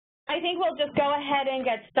I think we'll just go ahead and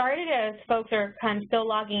get started as folks are kind of still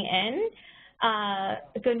logging in.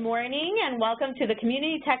 Good morning and welcome to the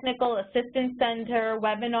Community Technical Assistance Center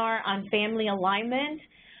webinar on family alignment.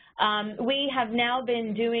 We have now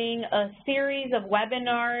been doing a series of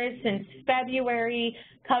webinars since February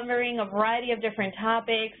covering a variety of different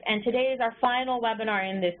topics, and today is our final webinar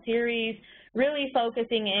in this series, really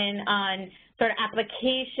focusing in on sort of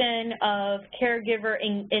application of caregiver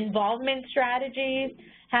involvement strategies,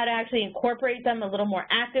 how to actually incorporate them a little more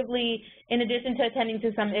actively, in addition to attending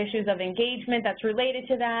to some issues of engagement that's related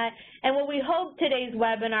to that. And what we hope today's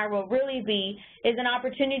webinar will really be is an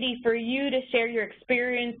opportunity for you to share your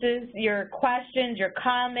experiences, your questions, your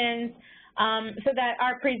comments, so that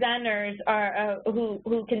our presenters are,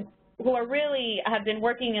 who are really have been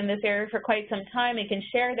working in this area for quite some time and can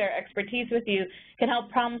share their expertise with you, can help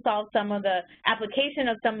problem solve some of the application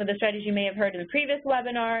of some of the strategies you may have heard in the previous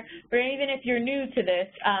webinar, or even if you're new to this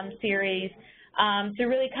series, to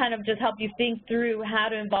really kind of just help you think through how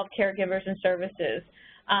to involve caregivers and services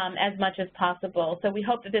as much as possible. So we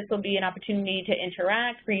hope that this will be an opportunity to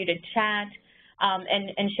interact, for you to chat,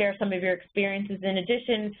 and share some of your experiences, in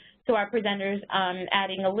addition to our presenters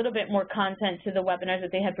adding a little bit more content to the webinars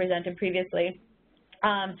that they had presented previously.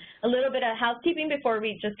 A little bit of housekeeping before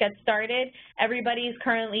we just get started. Everybody is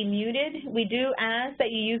currently muted. We do ask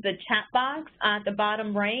that you use the chat box at the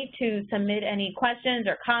bottom right to submit any questions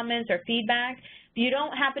or comments or feedback. If you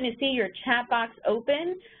don't happen to see your chat box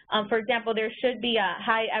open, for example, there should be a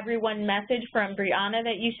hi everyone message from Brianna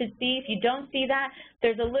that you should see. If you don't see that,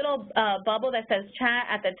 there's a little bubble that says chat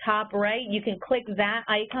at the top right. You can click that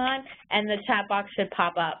icon and the chat box should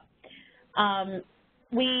pop up.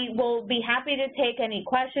 We will be happy to take any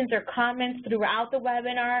questions or comments throughout the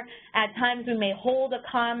webinar. At times we may hold a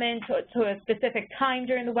comment to a specific time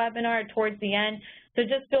during the webinar towards the end. So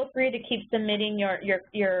just feel free to keep submitting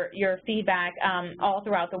your feedback all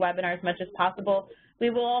throughout the webinar as much as possible. We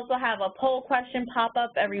will also have a poll question pop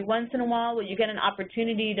up every once in a while where you get an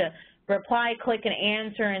opportunity to reply, click, and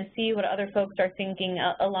answer and see what other folks are thinking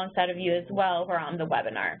alongside of you as well who are on the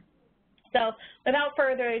webinar. So without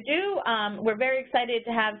further ado, we're very excited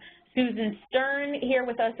to have Susan Stern here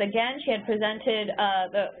with us again. She had presented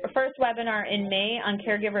the first webinar in May on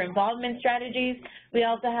caregiver involvement strategies. We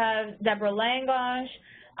also have Deborah Langosh,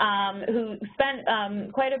 who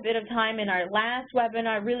spent quite a bit of time in our last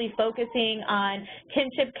webinar really focusing on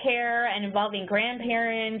kinship care and involving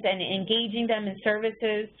grandparents and engaging them in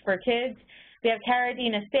services for kids. We have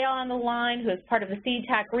Caradina Sale on the line, who is part of the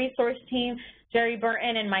CTAC resource team, Jerry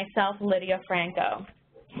Burton, and myself, Lydia Franco.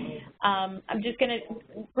 I'm just going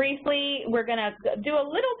to briefly, we're going to do a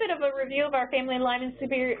little bit of a review of our Family Alignment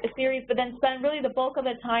series, but then spend really the bulk of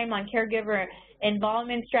the time on caregiver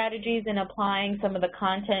involvement strategies and applying some of the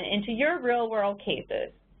content into your real-world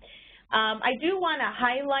cases. I do want to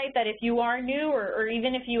highlight that if you are new or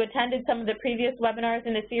even if you attended some of the previous webinars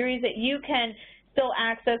in the series, that you can still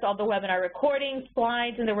access all the webinar recordings,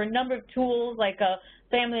 slides, and there were a number of tools like a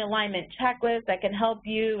family alignment checklist that can help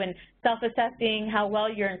you in self-assessing how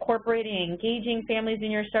well you're incorporating and engaging families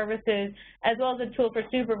in your services, as well as a tool for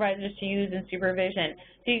supervisors to use in supervision.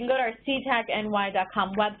 So you can go to our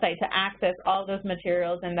ctacny.com website to access all those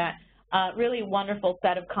materials and that really wonderful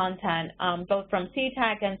set of content, both from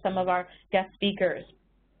CTAC and some of our guest speakers.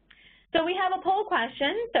 So we have a poll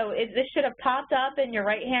question. So this should have popped up in your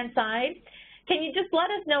right-hand side. Can you just let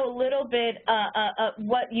us know a little bit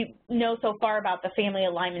what you know so far about the Family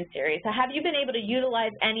Alignment series? So have you been able to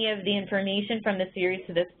utilize any of the information from the series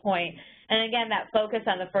to this point? And again, that focus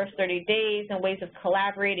on the first 30 days and ways of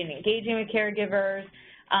collaborating and engaging with caregivers,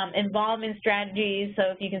 involvement strategies. So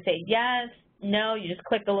if you can say yes, no, you just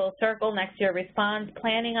click the little circle next to your response,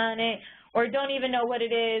 planning on it, or don't even know what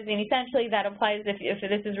it is. And essentially that applies if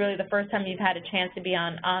this is really the first time you've had a chance to be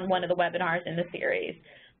on one of the webinars in the series.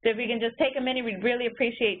 So if we can just take a minute, we'd really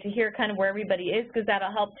appreciate to hear kind of where everybody is, because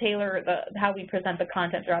that'll help tailor how we present the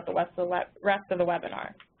content throughout the rest of the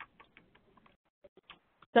webinar.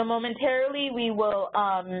 So momentarily, we will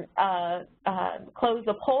close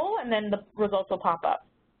the poll, and then the results will pop up.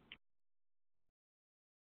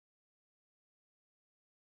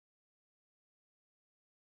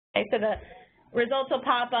 Okay, so the results will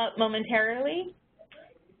pop up momentarily.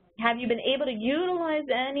 Have you been able to utilize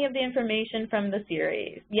any of the information from the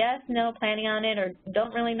series? Yes, no, planning on it, or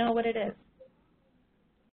don't really know what it is?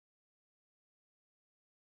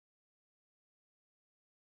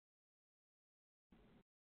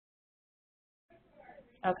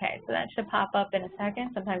 Okay, so that should pop up in a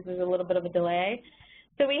second. Sometimes there's a little bit of a delay.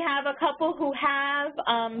 So we have a couple who have,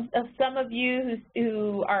 some of you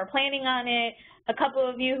who are planning on it, a couple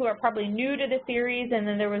of you who are probably new to the series, and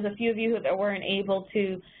then there was a few of you that weren't able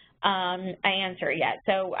to answer yet.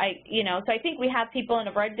 So I think we have people in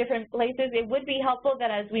a variety of different places. It would be helpful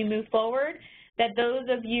that as we move forward, that those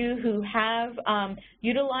of you who have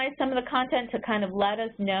utilized some of the content to kind of let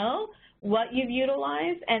us know what you've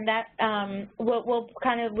utilized, and that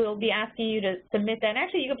we'll be asking you to submit that. And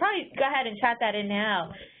actually, you could probably go ahead and chat that in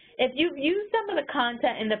now. If you've used some of the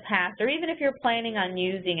content in the past, or even if you're planning on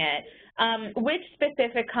using it, which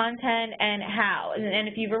specific content and how? And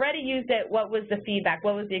if you've already used it, what was the feedback?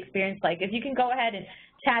 What was the experience like? If you can go ahead and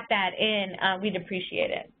chat that in, we'd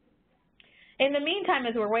appreciate it. In the meantime,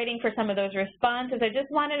 as we're waiting for some of those responses, I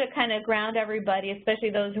just wanted to kind of ground everybody,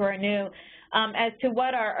 especially those who are new, as to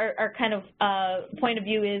what our kind of point of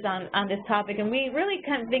view is on this topic. And we really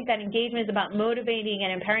kind of think that engagement is about motivating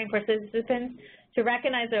and empowering participants to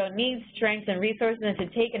recognize their own needs, strengths, and resources, and to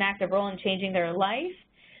take an active role in changing their life.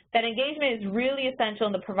 That engagement is really essential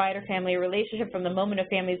in the provider-family relationship from the moment a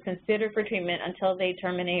family is considered for treatment until they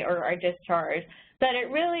terminate or are discharged. That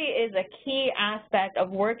it really is a key aspect of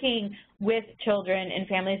working with children and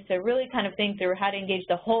families to really kind of think through how to engage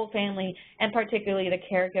the whole family and particularly the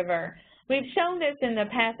caregiver. We've shown this in the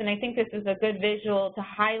past, and I think this is a good visual to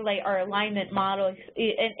highlight our alignment model. And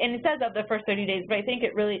it says of the first 30 days, but I think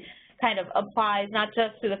it really kind of applies not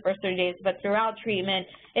just to the first 30 days, but throughout treatment,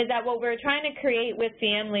 is that what we're trying to create with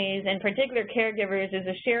families, and particular caregivers, is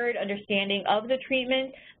a shared understanding of the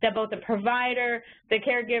treatment, that both the provider, the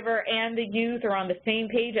caregiver, and the youth are on the same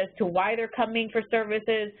page as to why they're coming for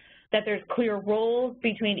services, that there's clear roles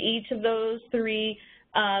between each of those three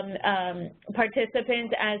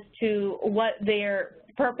participants as to what their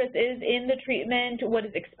purpose is in the treatment, what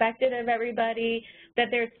is expected of everybody, that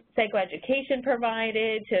there's psychoeducation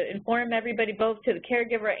provided to inform everybody, both to the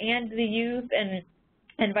caregiver and the youth,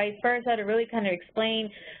 and vice versa, to really kind of explain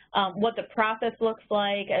what the process looks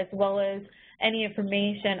like, as well as any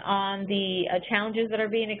information on the challenges that are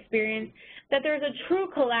being experienced, that there's a true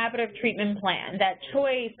collaborative treatment plan, that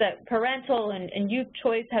choice, that parental and youth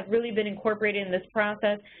choice have really been incorporated in this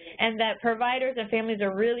process, and that providers and families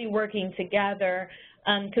are really working together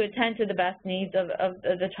to attend to the best needs of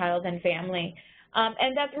the child and family.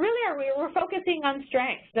 And that's really we're focusing on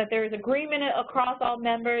strengths, that there is agreement across all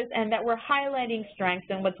members, and that we're highlighting strengths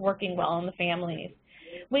and what's working well in the families.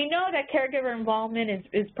 We know that caregiver involvement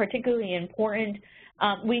is particularly important.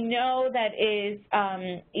 We know that is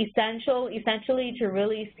essentially to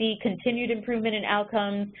really see continued improvement in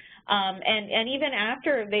outcomes, and even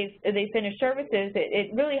after they finish services,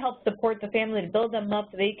 it really helps support the family to build them up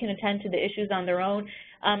so they can attend to the issues on their own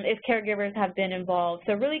if caregivers have been involved.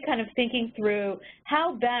 So really kind of thinking through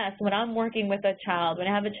how best, when I'm working with a child, when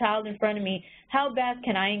I have a child in front of me, how best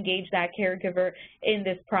can I engage that caregiver in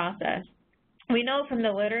this process? We know from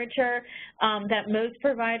the literature that most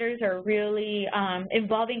providers are really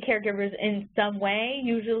involving caregivers in some way.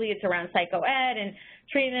 Usually it's around psychoed and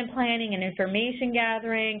treatment planning and information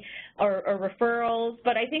gathering or referrals.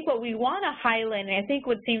 But I think what we want to highlight, and I think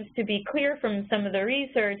what seems to be clear from some of the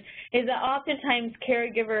research, is that oftentimes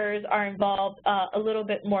caregivers are involved a little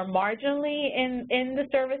bit more marginally in the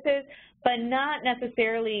services, but not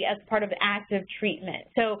necessarily as part of active treatment.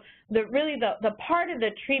 So really the part of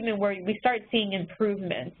the treatment where we start seeing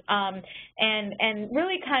improvements, and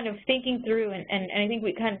really kind of thinking through, and I think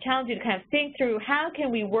we kind of challenge you to kind of think through how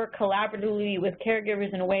can we work collaboratively with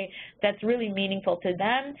caregivers in a way that's really meaningful to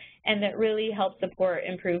them and that really helps support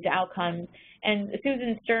improved outcomes. And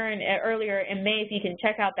Susan Stern earlier in May, if you can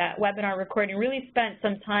check out that webinar recording, really spent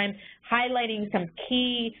some time highlighting some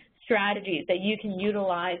key strategies that you can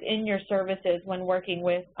utilize in your services when working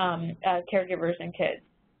with caregivers and kids.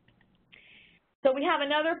 So we have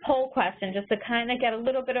another poll question just to kind of get a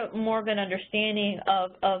little bit more of an understanding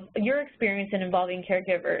of your experience in involving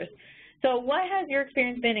caregivers. So what has your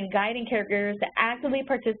experience been in guiding caregivers to actively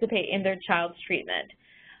participate in their child's treatment?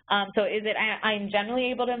 So is it I'm generally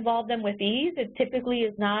able to involve them with ease? It typically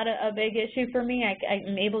is not a big issue for me.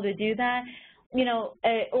 I'm able to do that. You know,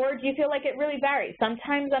 or do you feel like it really varies?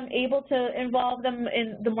 Sometimes I'm able to involve them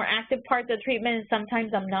in the more active parts of treatment, and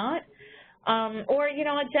sometimes I'm not. Or, you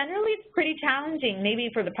know, generally it's pretty challenging, maybe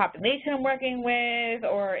for the population I'm working with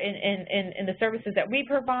or in the services that we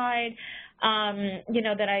provide, you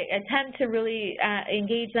know, that I attempt to really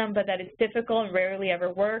engage them, but that it's difficult and rarely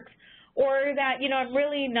ever works. Or that, you know, I'm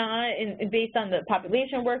really not, based on the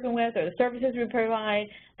population I'm working with or the services we provide,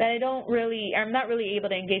 that I'm not really able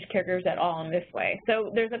to engage caregivers at all in this way.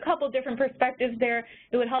 So there's a couple different perspectives there.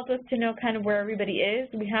 It would help us to know kind of where everybody is.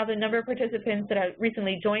 We have a number of participants that have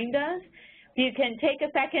recently joined us. If you can take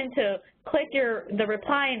a second to click the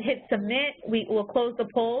reply and hit submit, we'll close the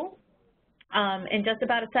poll. in just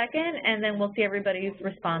about a second, and then we'll see everybody's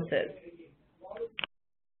responses.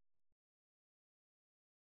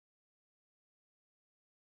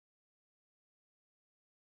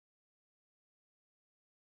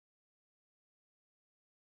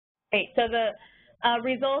 Great, so the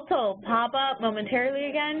results will pop up momentarily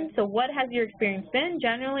again. So what has your experience been?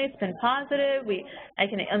 Generally, it's been positive. I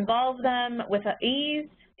can involve them with ease.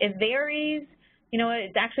 It varies. You know,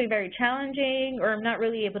 it's actually very challenging, or I'm not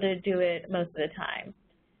really able to do it most of the time.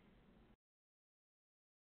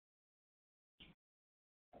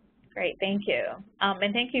 Great, thank you.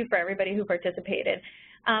 And thank you for everybody who participated.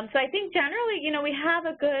 So I think generally, you know, we have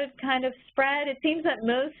a good kind of spread. It seems that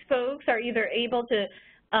most folks are either able to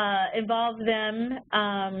involve them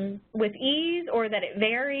with ease, or that it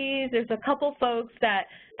varies. There's a couple folks that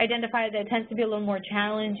identify that it tends to be a little more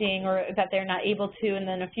challenging, or that they're not able to, and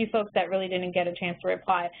then a few folks that really didn't get a chance to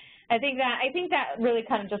reply. I think that really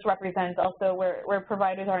kind of just represents also where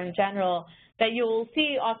providers are in general, that you'll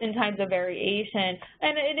see oftentimes a variation.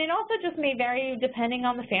 And it also just may vary depending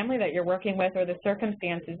on the family that you're working with or the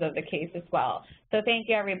circumstances of the case as well. So thank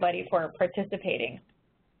you, everybody, for participating.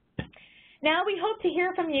 Now we hope to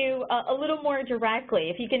hear from you a little more directly.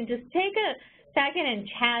 If you can just take a second and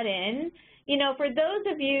chat in. You know, for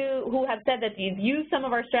those of you who have said that you've used some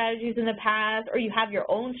of our strategies in the past, or you have your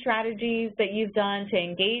own strategies that you've done to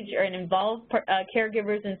engage or involve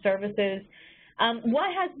caregivers and services, what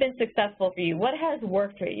has been successful for you? What has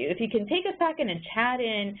worked for you? If you can take a second and chat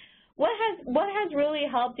in, what has really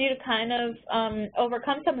helped you to kind of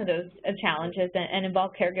overcome some of those challenges and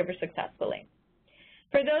involve caregivers successfully?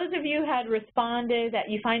 For those of you who had responded that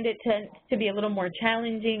you find it to be a little more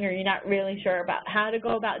challenging, or you're not really sure about how to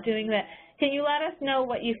go about doing that, can you let us know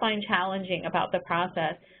what you find challenging about the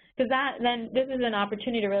process? Because then this is an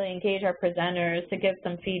opportunity to really engage our presenters, to give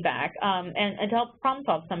some feedback, and to help problem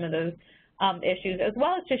solve some of those issues, as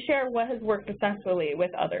well as to share what has worked successfully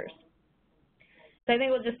with others. So I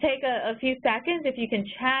think we'll just take a few seconds if you can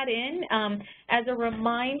chat in. As a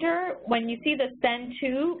reminder, when you see the send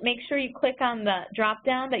to, make sure you click on the drop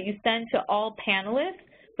down that you send to all panelists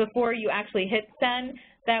before you actually hit send.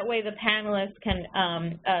 That way the panelists can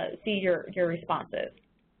see your responses.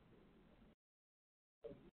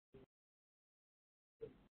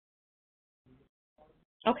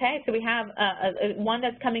 Okay, so we have one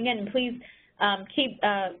that's coming in, and please keep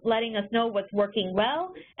letting us know what's working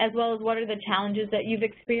well as what are the challenges that you've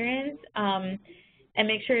experienced, and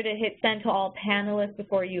make sure to hit send to all panelists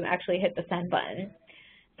before you actually hit the send button.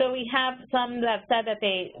 So we have some that said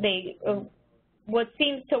that what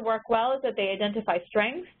seems to work well is that they identify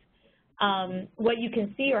strengths, what you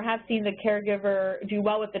can see or have seen the caregiver do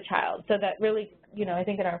well with the child. So that really, you know, I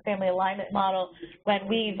think in our family alignment model, when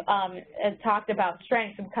we've talked about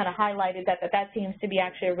strengths, we've kind of highlighted that seems to be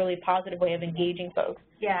actually a really positive way of engaging folks.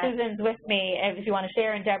 Yeah. Susan's with me, if you want to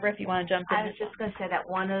share, and Deborah, if you want to jump in. I was just going to say that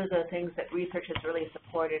one of the things that research has really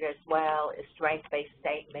supported as well is strength-based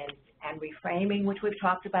statements and reframing, which we've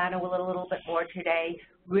talked about a little bit more today,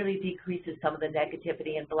 really decreases some of the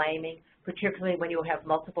negativity and blaming, particularly when you have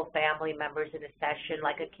multiple family members in a session,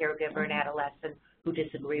 like a caregiver and adolescent, who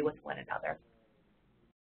disagree with one another.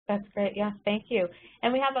 That's great. Yes, thank you.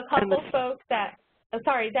 And we have a couple folks that,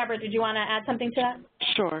 sorry, Deborah, did you want to add something to that?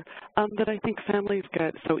 Sure. That I think families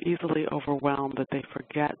get so easily overwhelmed that they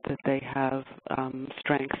forget that they have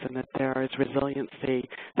strengths and that there is resiliency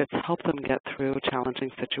that's helped them get through challenging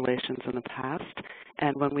situations in the past.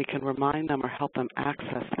 And when we can remind them or help them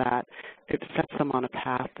access that, it sets them on a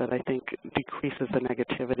path that I think decreases the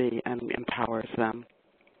negativity and empowers them.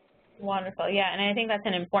 Wonderful. Yeah, and I think that's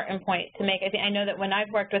an important point to make. I know that when I've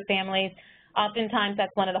worked with families, oftentimes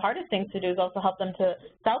that's one of the hardest things to do, is also help them to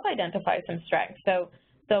self-identify some strengths. So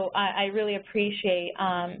I really appreciate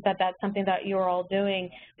that that's something that you're all doing.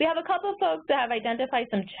 We have a couple of folks that have identified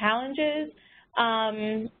some challenges.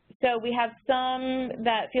 So we have some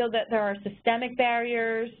that feel that there are systemic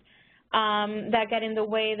barriers that get in the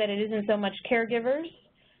way, that it isn't so much caregivers.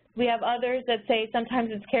 We have others that say sometimes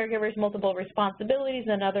it's caregivers' multiple responsibilities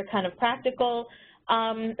and other kind of practical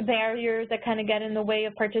barriers that kind of get in the way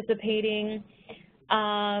of participating.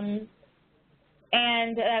 And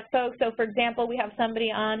folks, so for example, we have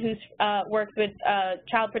somebody on who's works with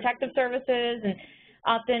Child Protective Services, and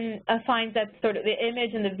often finds that sort of the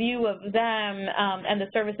image and the view of them and the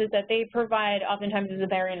services that they provide oftentimes is a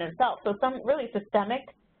barrier in itself. So some really systemic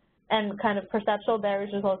and kind of perceptual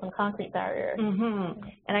barriers as well as some concrete barriers. Mm-hmm.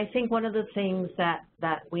 And I think one of the things that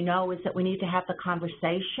we know is that we need to have the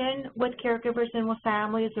conversation with caregivers and with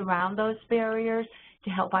families around those barriers to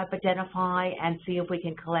help identify and see if we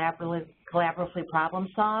can collaboratively problem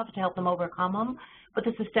solve to help them overcome them. but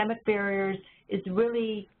the systemic barriers is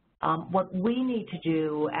really what we need to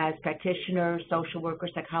do as practitioners, social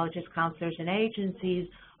workers, psychologists, counselors, and agencies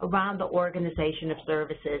around the organization of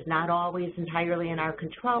services, not always entirely in our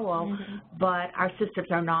control, but our systems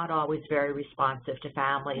are not always very responsive to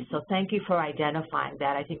families. So thank you for identifying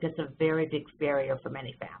that. I think that's a very big barrier for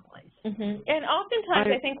many families. And oftentimes,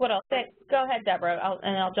 I think what I'll say, go ahead, Deborah,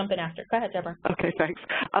 and I'll jump in after. Go ahead, Deborah. Okay, thanks.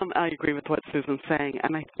 I agree with what Susan's saying,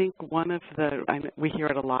 and I think one of we hear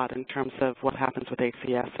it a lot in terms of what happens with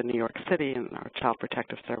ACS in New York City and our Child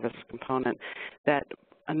Protective Service component, that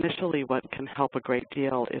initially what can help a great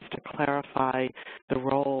deal is to clarify the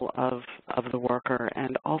role of the worker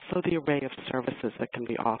and also the array of services that can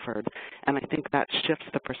be offered. And I think that shifts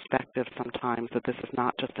the perspective sometimes that this is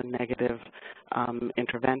not just a negative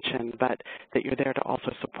intervention, but that you're there to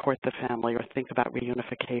also support the family or think about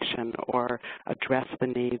reunification or address the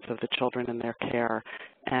needs of the children in their care.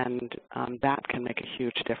 And that can make a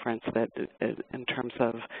huge difference in terms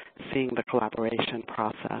of seeing the collaboration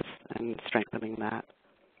process and strengthening that.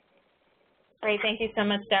 Great, thank you so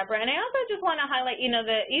much, Deborah. And I also just want to highlight,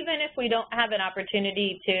 that even if we don't have an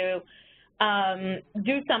opportunity to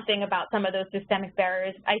do something about some of those systemic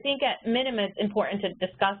barriers, I think at minimum it's important to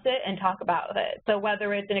discuss it and talk about it. So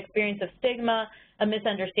whether it's an experience of stigma, a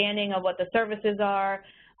misunderstanding of what the services are,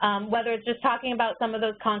 whether it's just talking about some of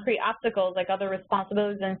those concrete obstacles like other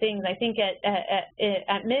responsibilities and things, I think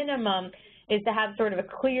at minimum is to have sort of a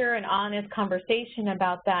clear and honest conversation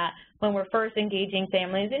about that when we're first engaging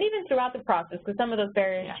families and even throughout the process, because some of those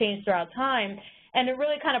barriers change throughout time, and to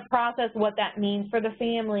really kind of process what that means for the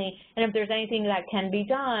family and if there's anything that can be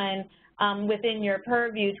done within your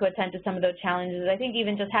purview to attend to some of those challenges. I think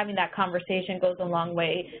even just having that conversation goes a long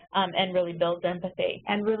way and really builds empathy.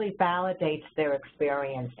 And really validates their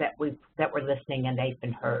experience that we're listening and they've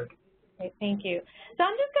been heard. Great, thank you. So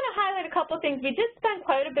I'm just going to highlight a couple of things. We did spend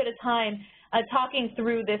quite a bit of time talking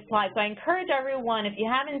through this slide, so I encourage everyone, if you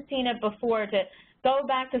haven't seen it before, to go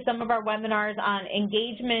back to some of our webinars on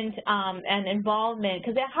engagement and involvement,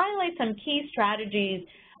 because it highlights some key strategies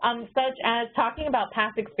such as talking about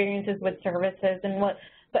past experiences with services and what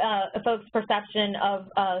folks' perception of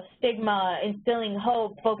stigma, instilling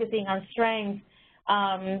hope, focusing on strengths,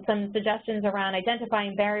 some suggestions around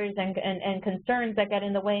identifying barriers and concerns that get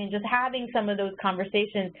in the way, and just having some of those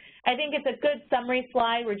conversations. I think it's a good summary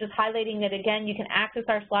slide. We're just highlighting it again. You can access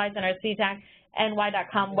our slides on our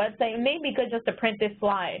ctacny.com website. It may be good just to print this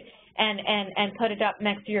slide and put it up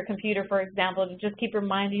next to your computer, for example, to just keep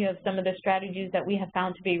reminding you of some of the strategies that we have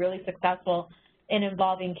found to be really successful in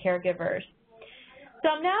involving caregivers. So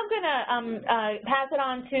I'm now going to pass it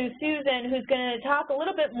on to Susan, who's going to talk a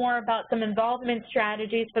little bit more about some involvement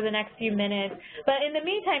strategies for the next few minutes. But in the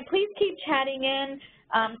meantime, please keep chatting in,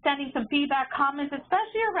 sending some feedback, comments,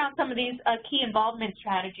 especially around some of these key involvement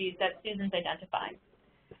strategies that Susan's identified.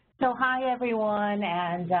 So hi, everyone,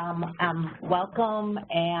 and welcome.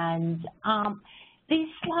 And these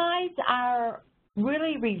slides are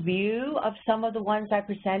really review of some of the ones I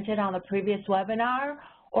presented on the previous webinar,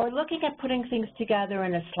 or looking at putting things together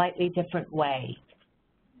in a slightly different way.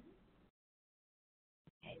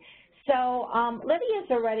 So Lydia's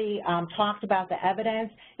already talked about the evidence,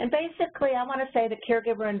 and basically I want to say that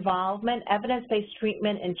caregiver involvement, evidence-based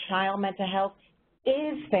treatment in child mental health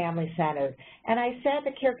is family-centered. And I said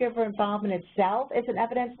the caregiver involvement itself is an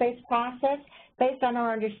evidence-based process based on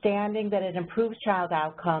our understanding that it improves child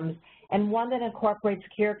outcomes and one that incorporates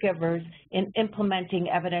caregivers in implementing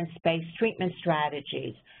evidence-based treatment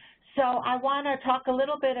strategies. So I want to talk a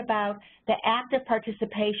little bit about the active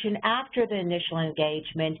participation after the initial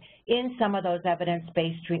engagement in some of those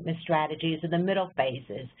evidence-based treatment strategies in the middle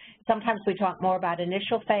phases. Sometimes we talk more about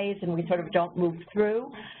initial phase and we sort of don't move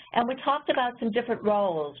through. And we talked about some different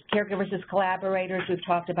roles, caregivers as collaborators we've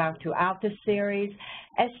talked about throughout this series,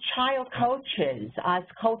 as child coaches, as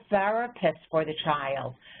co-therapists for the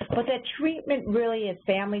child. But that treatment really is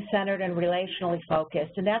family-centered and relationally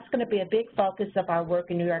focused, and that's going to be a big focus of our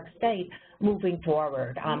work in New York State moving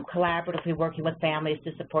forward, collaboratively working with families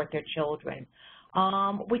to support their children.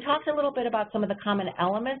 We talked a little bit about some of the common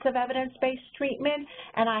elements of evidence-based treatment,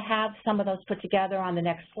 and I have some of those put together on the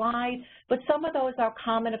next slide, but some of those are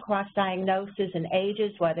common across diagnoses and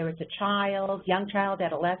ages, whether it's a child, young child,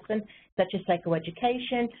 adolescent, such as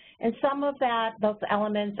psychoeducation, and some of those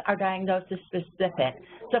elements are diagnosis specific.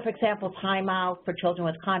 So for example, timeout for children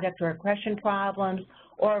with conduct or aggression problems,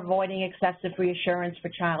 or avoiding excessive reassurance for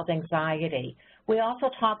child anxiety. We also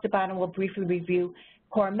talked about, and we'll briefly review,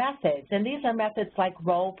 core methods, and these are methods like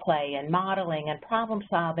role play and modeling and problem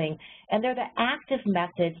solving, and they're the active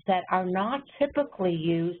methods that are not typically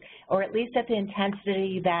used, or at least at the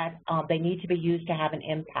intensity that they need to be used to have an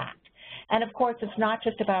impact. And of course, it's not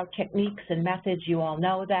just about techniques and methods. You all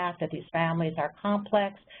know that these families are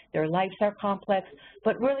complex, their lives are complex,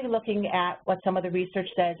 but really looking at what some of the research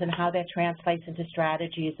says and how that translates into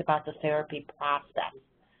strategies about the therapy process.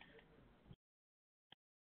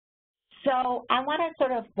 So I want to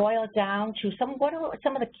sort of boil it down to what are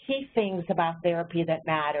some of the key things about therapy that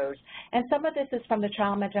matters. And some of this is from the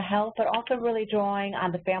child mental health, but also really drawing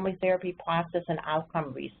on the family therapy process and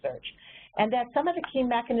outcome research. And that some of the key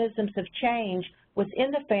mechanisms of change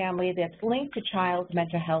within the family that's linked to child's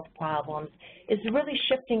mental health problems is really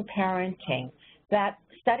shifting parenting. That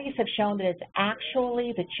studies have shown that it's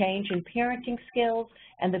actually the change in parenting skills,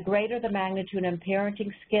 and the greater the magnitude in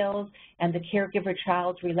parenting skills and the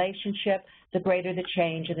caregiver-child's relationship, the greater the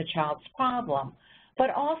change in the child's problem.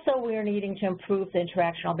 But also we are needing to improve the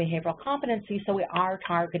interactional behavioral competency, so we are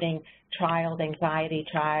targeting child anxiety,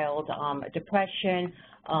 child depression,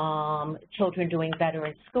 children doing better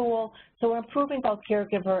in school. So we're improving both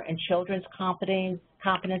caregiver and children's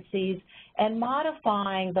competencies and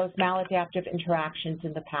modifying those maladaptive interactions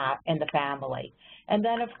in the family. And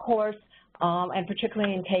then, of course, and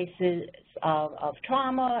particularly in cases of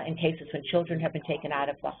trauma, in cases when children have been taken out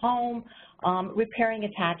of the home, repairing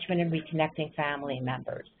attachment and reconnecting family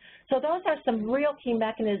members. So those are some real key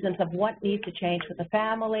mechanisms of what needs to change with the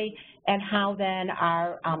family and how then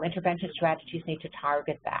our intervention strategies need to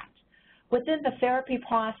target that. Within the therapy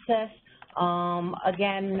process,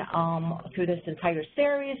 again, through this entire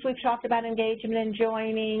series, we've talked about engagement and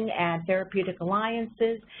joining and therapeutic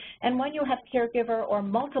alliances. And when you have caregiver or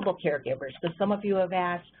multiple caregivers, because some of you have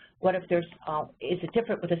asked, what if there's, is it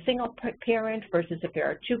different with a single parent versus if there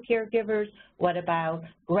are two caregivers? What about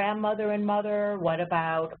grandmother and mother? What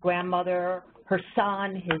about grandmother, her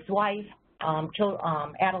son, his wife,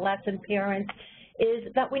 adolescent parents?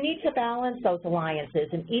 Is that we need to balance those alliances,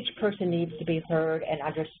 and each person needs to be heard and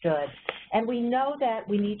understood. And we know that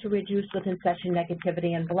we need to reduce within session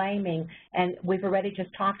negativity and blaming, and we've already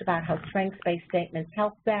just talked about how strengths-based statements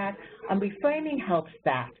help that, and reframing helps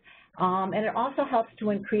that. And it also helps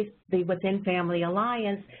to increase the within-family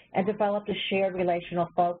alliance and develop the shared relational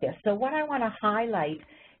focus. So what I want to highlight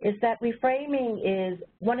is that reframing is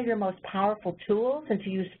one of your most powerful tools, and to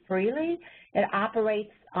use freely. It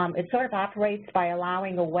operates, it sort of operates by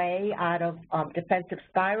allowing a way out of defensive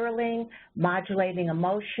spiraling, modulating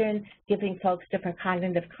emotion, giving folks different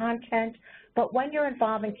cognitive content. But when you're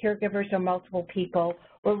involving caregivers or multiple people,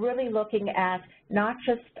 we're really looking at not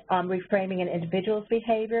just reframing an individual's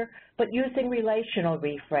behavior, but using relational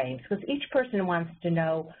reframes, because each person wants to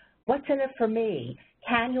know, what's in it for me?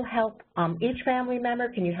 Can you help each family member?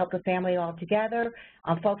 Can you help the family all together?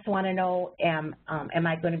 Folks want to know, am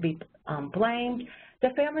I going to be blamed? The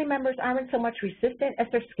family members aren't so much resistant as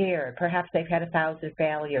they're scared. Perhaps they've had 1,000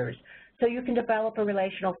 failures. So you can develop a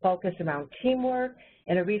relational focus around teamwork.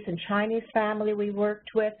 In a recent Chinese family we worked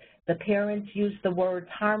with, the parents used the words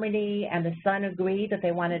harmony, and the son agreed that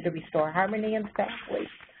they wanted to restore harmony in the family.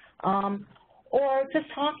 Or just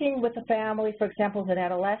talking with the family, for example, as an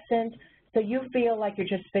adolescent, so you feel like you're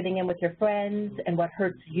just fitting in with your friends, and what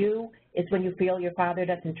hurts you is when you feel your father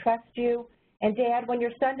doesn't trust you. And Dad, when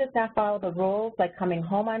your son does not follow the rules, like coming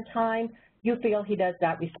home on time, you feel he does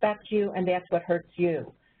not respect you, and that's what hurts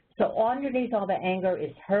you. So underneath all the anger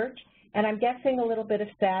is hurt, and I'm guessing a little bit of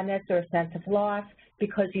sadness or a sense of loss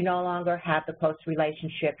because you no longer have the close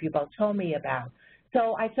relationship you both told me about.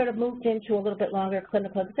 So I sort of moved into a little bit longer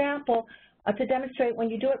clinical example to demonstrate when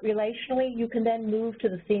you do it relationally, you can then move to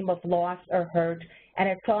the theme of loss or hurt, and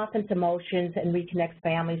it softens emotions and reconnects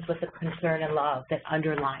families with the concern and love that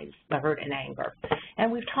underlies the hurt and anger.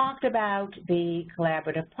 And we've talked about the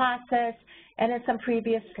collaborative process, and in some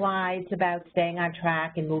previous slides about staying on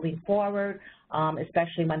track and moving forward,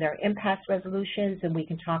 especially when there are impasse resolutions, and we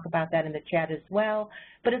can talk about that in the chat as well.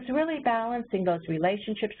 But it's really balancing those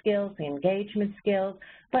relationship skills, the engagement skills,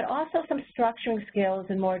 but also some structuring skills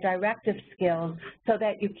and more directive skills so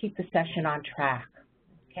that you keep the session on track,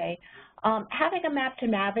 okay? Having a map to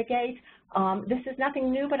navigate, this is nothing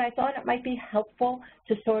new, but I thought it might be helpful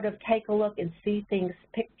to sort of take a look and see things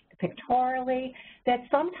pictorially. That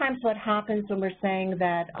sometimes what happens when we're saying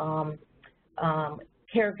that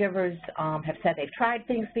caregivers have said they've tried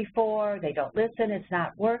things before, they don't listen, it's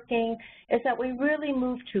not working, is that we really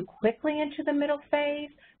move too quickly into the middle phase.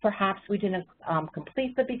 Perhaps we didn't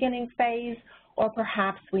complete the beginning phase, or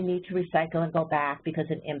perhaps we need to recycle and go back because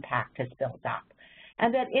an impact has built up.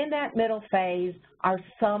 and that in that middle phase are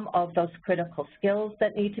some of those critical skills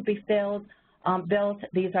that need to be built.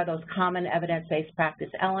 These are those common evidence-based practice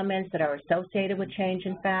elements that are associated with change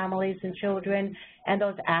in families and children, and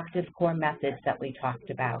those active core methods that we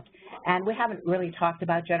talked about. And we haven't really talked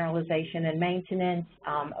about generalization and maintenance.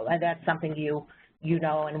 That's something you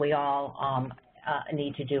know and we all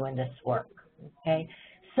need to do in this work, okay?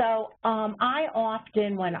 So I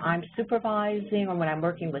often, when I'm supervising or when I'm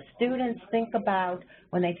working with students, think about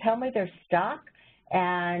when they tell me they're stuck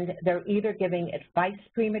and they're either giving advice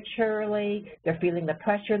prematurely, they're feeling the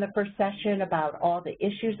pressure in the first session about all the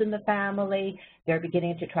issues in the family, they're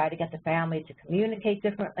beginning to try to get the family to communicate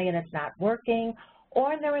differently and it's not working,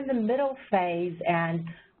 or they're in the middle phase and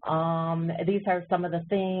these are some of the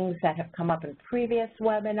things that have come up in previous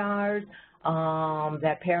webinars,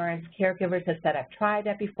 that parents, caregivers have said, I've tried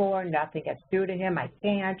that before, nothing gets through to him, I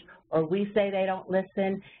can't, or we say they don't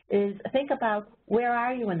listen, is think about where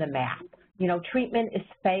are you in the map? You know, treatment is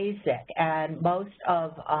phasic, and most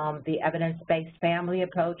of the evidence-based family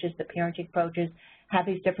approaches, the parenting approaches, have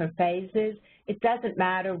these different phases. It doesn't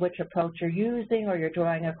matter which approach you're using or you're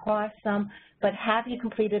drawing across them, but have you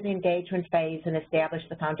completed the engagement phase and established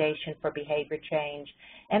the foundation for behavior change?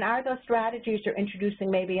 And are those strategies you're introducing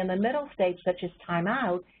maybe in the middle stage, such as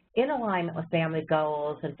timeout, in alignment with family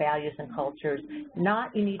goals and values and cultures?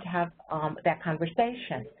 Not you need to have that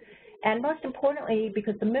conversation. And most importantly,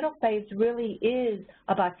 because the middle phase really is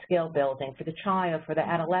about skill building for the child, for the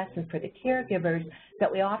adolescent, for the caregivers,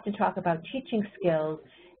 that we often talk about teaching skills.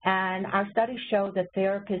 And our studies show that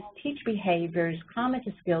therapists teach behaviors common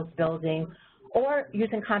to skills building, or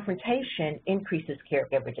using confrontation increases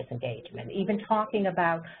caregiver disengagement. Even talking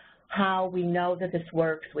about how we know that this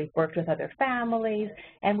works, we've worked with other families,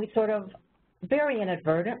 and we sort of very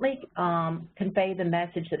inadvertently convey the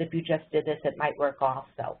message that if you just did this, it might work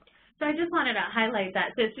also. So I just wanted to highlight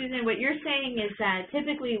that. So Susan, what you're saying is that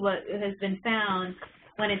typically what has been found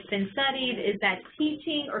when it's been studied is that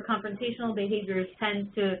teaching or confrontational behaviors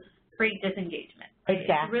tend to create disengagement.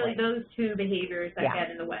 Exactly. It's really those two behaviors that get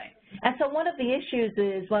in the way. And so one of the issues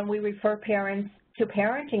is when we refer parents to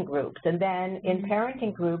parenting groups, and then in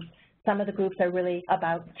parenting groups, some of the groups are really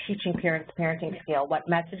about teaching parents parenting skill, what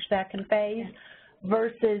message that conveys,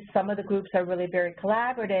 versus some of the groups are really very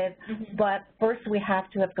collaborative, but first we have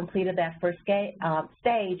to have completed that first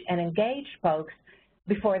stage and engaged folks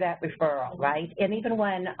before that referral, right? And even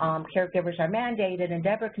when caregivers are mandated, and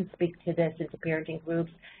Deborah can speak to this into parenting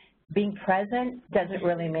groups, being present doesn't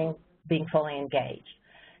really mean being fully engaged.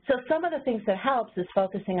 So some of the things that helps is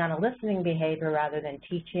focusing on a listening behavior rather than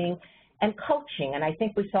teaching, and coaching. And I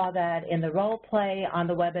think we saw that in the role play on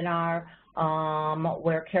the webinar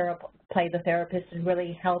where Carol Play the therapist has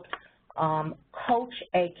really helped coach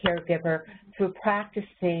a caregiver through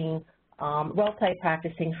practicing, role play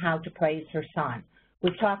practicing how to praise her son.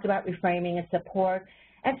 We've talked about reframing and support,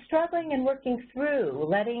 and struggling and working through,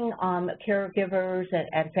 letting caregivers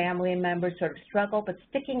and family members sort of struggle, but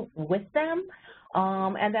sticking with them,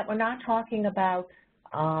 and that we're not talking about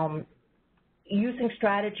using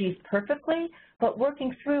strategies perfectly, but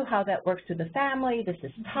working through how that works through the family. This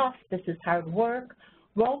is tough, this is hard work.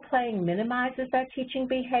 Role-playing minimizes that teaching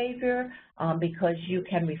behavior because you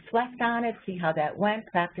can reflect on it, see how that went,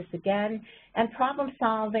 practice again, and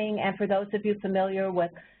problem-solving. And for those of you familiar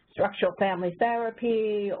with structural family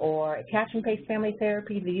therapy or attachment-based family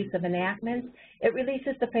therapy, the use of enactments, it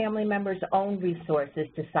releases the family member's own resources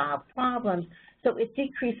to solve problems, so it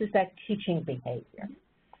decreases that teaching behavior.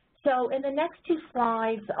 So in the next two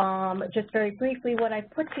slides, just very briefly, what I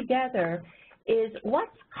put together is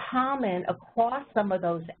what's common across some of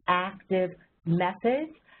those active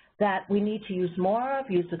methods that we need to use more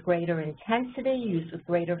of, use with greater intensity, use with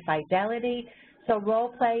greater fidelity. So role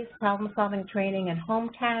plays, problem-solving training, and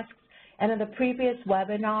home tasks. And in the previous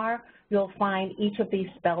webinar, you'll find each of these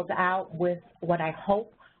spelled out with what I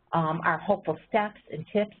hope are hopeful steps and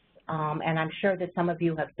tips, and I'm sure that some of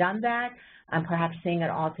you have done that. Perhaps seeing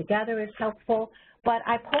it all together is helpful. But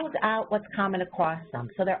I pulled out what's common across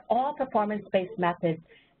them. So they're all performance-based methods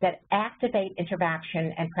that activate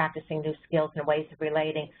interaction and practicing new skills and ways of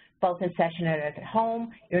relating, both in session and at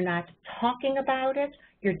home. You're not talking about it,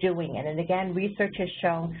 you're doing it. And again, research has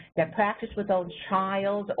shown that practice with own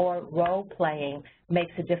child or role-playing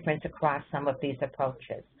makes a difference across some of these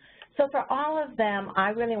approaches. So for all of them, I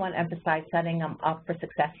really want to emphasize setting them up for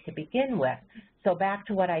success to begin with. So back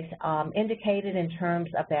to what I indicated in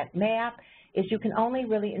terms of that map, is you can only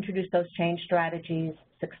really introduce those change strategies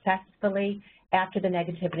successfully after the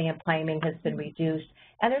negativity and blaming has been reduced.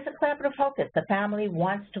 And there's a collaborative focus. The family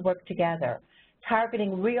wants to work together,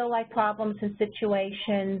 targeting real-life problems and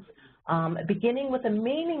situations, beginning with a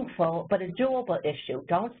meaningful but a doable issue.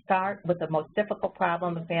 Don't start with the most difficult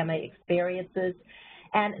problem the family experiences.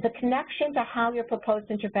 And the connection to how your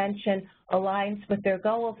proposed intervention aligns with their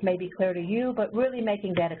goals may be clear to you, but really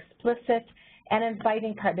making that explicit and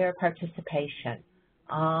inviting their participation.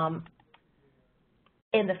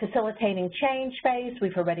 In the facilitating change phase,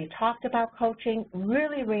 we've already talked about coaching,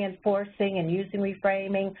 really reinforcing and using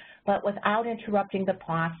reframing, but without interrupting the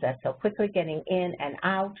process, so quickly getting in and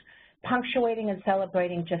out, punctuating and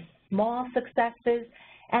celebrating just small successes,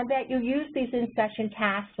 and that you use these in-session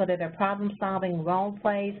tasks, whether they're problem-solving role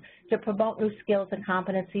plays, to promote new skills and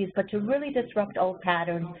competencies, but to really disrupt old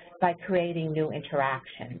patterns by creating new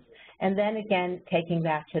interactions. And then again, taking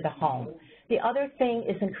that to the home. The other thing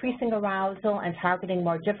is increasing arousal and targeting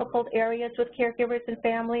more difficult areas with caregivers and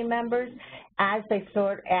family members as they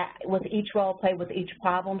sort with each role play, with each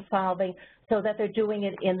problem solving, so that they're doing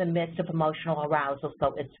it in the midst of emotional arousal,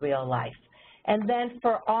 so it's real life. And then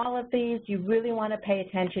for all of these, you really want to pay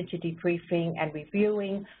attention to debriefing and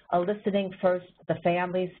reviewing, eliciting first the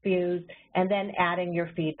family's views, and then adding your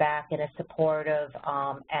feedback in a supportive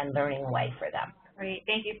and learning way for them. Great.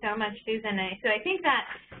 Thank you so much, Susan. So I think that,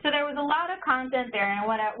 so there was a lot of content there, and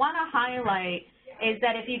what I want to highlight is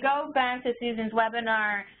that if you go back to Susan's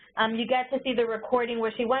webinar, you get to see the recording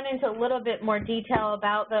where she went into a little bit more detail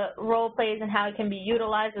about the role plays and how it can be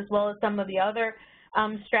utilized, as well as some of the other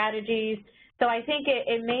strategies. So I think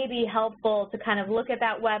it may be helpful to kind of look at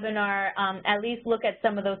that webinar, at least look at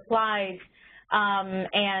some of those slides,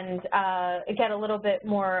 and get a little bit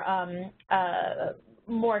more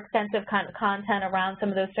more extensive kind of content around some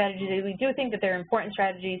of those strategies. We do think that they're important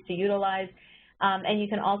strategies to utilize, and you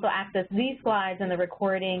can also access these slides and the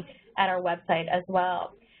recording at our website as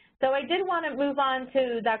well. So I did want to move on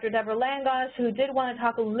to Dr. Deborah Langosh, who did want to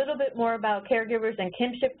talk a little bit more about caregivers and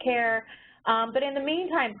kinship care. But in the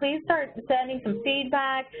meantime, please start sending some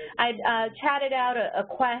feedback. I chatted out a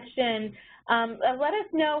question. Let us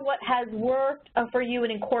know what has worked for you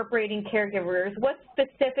in incorporating caregivers. What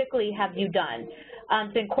specifically have you done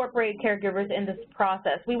to incorporate caregivers in this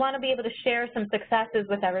process? We want to be able to share some successes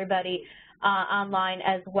with everybody online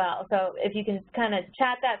as well. So if you can kind of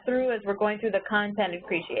chat that through as we're going through the content, I'd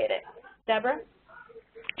appreciate it. Deborah?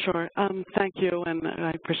 Sure. Thank you, and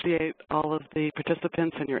I appreciate all of the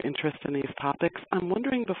participants and your interest in these topics. I'm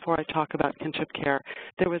wondering, before I talk about kinship care,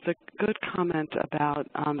 there was a good comment about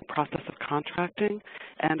the process of contracting,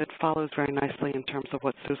 and it follows very nicely in terms of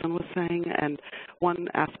what Susan was saying. And one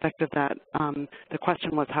aspect of that, the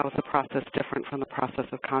question was, how is the process different from the process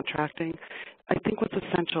of contracting? I think what's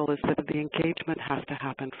essential is that the engagement has to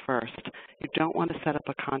happen first. You don't want to set up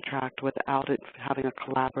a contract without it having a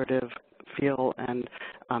collaborative feel and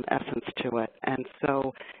essence to it. And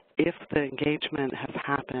so if the engagement has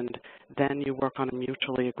happened, then you work on a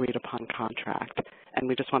mutually agreed upon contract. And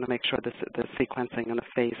we just want to make sure the sequencing and the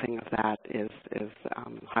phasing of that is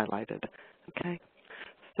highlighted. Okay?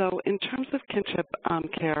 So in terms of kinship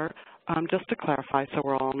care, just to clarify so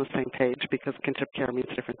we're all on the same page, because kinship care means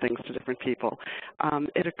different things to different people,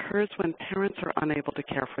 it occurs when parents are unable to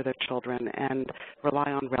care for their children and rely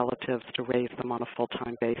on relatives to raise them on a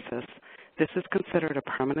full-time basis. This is considered a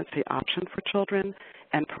permanency option for children,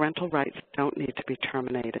 and parental rights don't need to be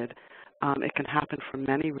terminated. It can happen for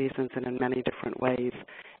many reasons and in many different ways.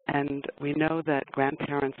 And we know that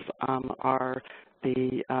grandparents are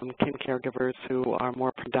the kin caregivers who are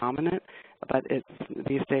more predominant, but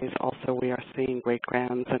these days also we are seeing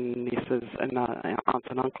great-grands and nieces and aunts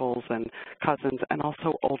and uncles and cousins, and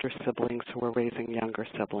also older siblings who are raising younger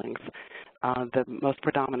siblings. The most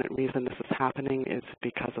predominant reason this is happening is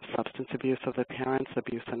because of substance abuse of the parents,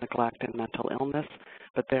 abuse and neglect, and mental illness,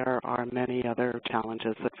 but there are many other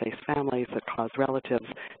challenges that face families that cause relatives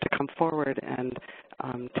to come forward and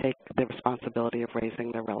take the responsibility of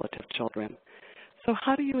raising their relative children. So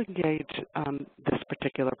how do you engage this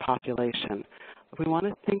particular population? We want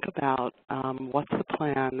to think about what's the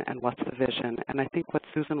plan and what's the vision. And I think what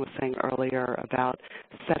Susan was saying earlier about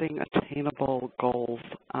setting attainable goals,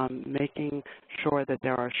 making sure that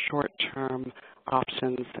there are short-term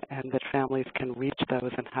options and that families can reach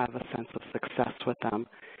those and have a sense of success with them.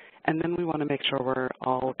 And then we want to make sure we're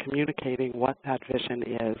all communicating what that vision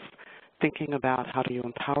is, thinking about how do you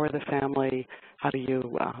empower the family, how do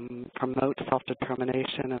you promote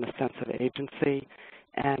self-determination and a sense of agency,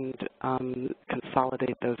 and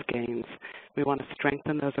consolidate those gains. We want to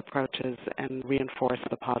strengthen those approaches and reinforce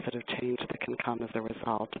the positive change that can come as a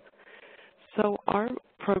result. So our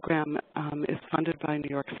program is funded by New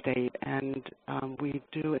York State, and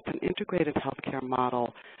it's an integrated healthcare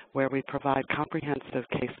model where we provide comprehensive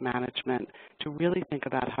case management to really think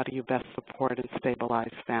about how do you best support and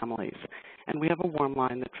stabilize families. And we have a warm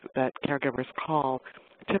line that caregivers call.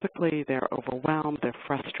 Typically, they're overwhelmed, they're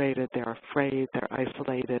frustrated, they're afraid, they're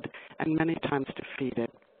isolated, and many times defeated.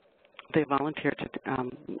 They volunteer to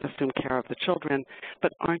assume care of the children,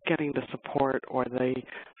 but aren't getting the support or the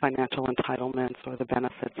financial entitlements or the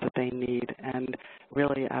benefits that they need, and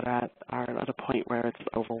really are at a point where it's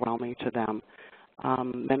overwhelming to them.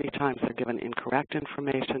 Many times they're given incorrect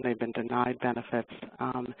information, they've been denied benefits,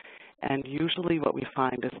 and usually what we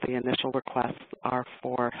find is the initial requests are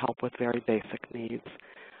for help with very basic needs.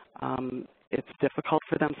 It's difficult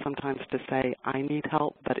for them sometimes to say, I need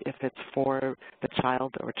help, but if it's for the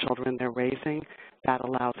child or children they're raising, that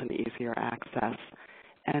allows an easier access.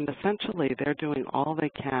 And essentially, they're doing all they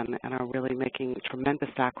can and are really making tremendous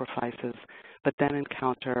sacrifices, but then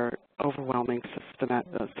encounter overwhelming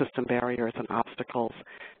system barriers and obstacles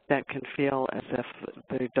that can feel as if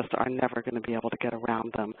they just are never going to be able to get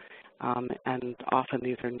around them. And often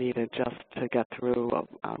these are needed just to get through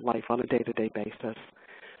life on a day-to-day basis.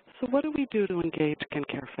 So what do we do to engage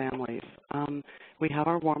KinCare families? We have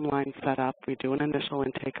our warm line set up. We do an initial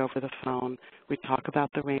intake over the phone. We talk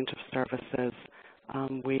about the range of services.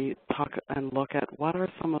 We talk and look at what are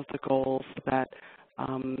some of the goals that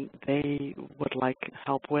they would like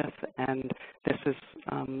help with, and this is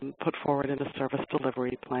put forward in a service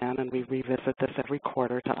delivery plan, and we revisit this every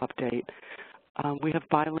quarter to update. We have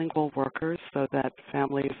bilingual workers so that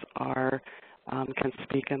families can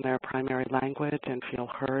speak in their primary language and feel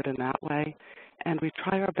heard in that way. And we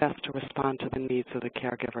try our best to respond to the needs of the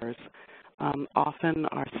caregivers. Often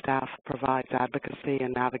our staff provides advocacy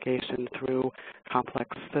and navigation through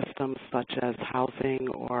complex systems such as housing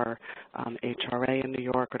or HRA in New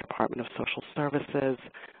York or Department of Social Services,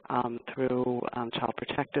 through Child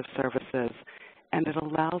Protective Services. And it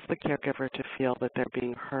allows the caregiver to feel that they're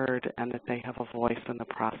being heard and that they have a voice in the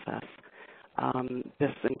process.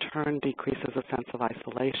 This, in turn, decreases a sense of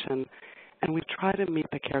isolation, and we try to meet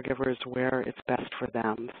the caregivers where it's best for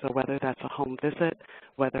them. So whether that's a home visit,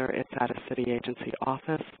 whether it's at a city agency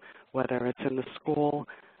office, whether it's in the school,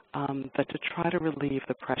 but to try to relieve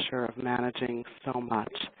the pressure of managing so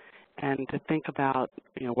much and to think about,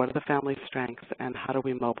 what are the family's strengths and how do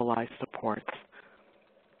we mobilize supports.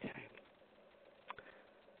 Okay.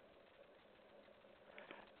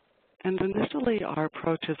 And initially, our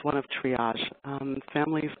approach is one of triage.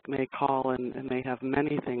 Families may call and they have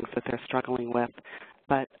many things that they're struggling with,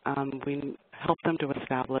 but we help them to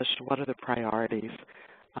establish what are the priorities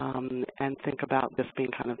and think about this being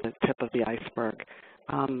kind of the tip of the iceberg.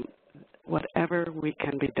 Whatever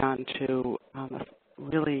can be done to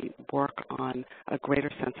really work on a greater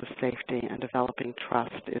sense of safety and developing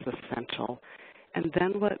trust is essential. And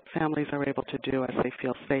then what families are able to do as they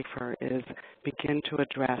feel safer is begin to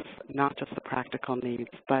address not just the practical needs,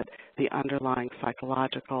 but the underlying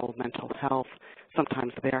psychological, mental health,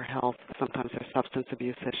 sometimes their health, sometimes their substance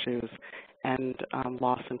abuse issues, and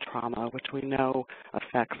loss and trauma, which we know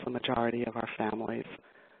affects the majority of our families.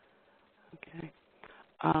 Okay.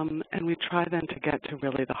 And we try then to get to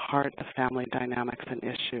really the heart of family dynamics and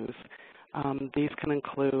issues. These can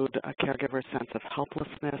include a caregiver's sense of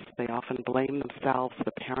helplessness. They often blame themselves.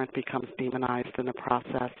 The parent becomes demonized in the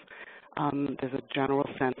process. There's a general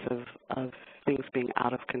sense of things being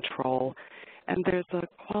out of control. And there's a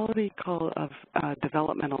quality of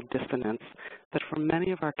developmental dissonance that for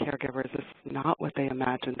many of our caregivers is not what they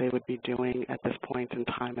imagined they would be doing at this point in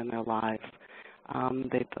time in their lives.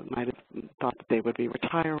 They might have thought that they would be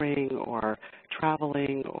retiring or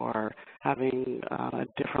traveling or having a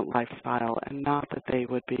different lifestyle, and not that they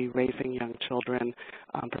would be raising young children,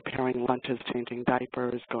 preparing lunches, changing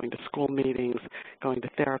diapers, going to school meetings, going to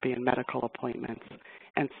therapy and medical appointments.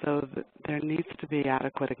 And so there needs to be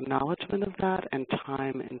adequate acknowledgement of that and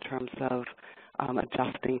time in terms of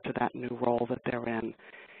adjusting to that new role that they're in.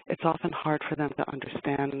 It's often hard for them to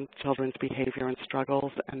understand children's behavior and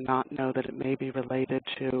struggles and not know that it may be related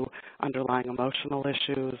to underlying emotional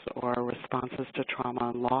issues or responses to trauma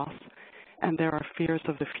and loss. And there are fears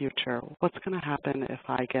of the future. What's going to happen if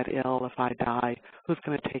I get ill, if I die? Who's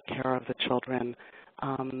going to take care of the children?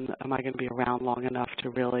 Am I going to be around long enough to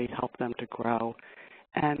really help them to grow?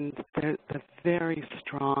 And there's a very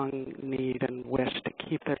strong need and wish to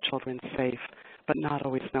keep their children safe, but not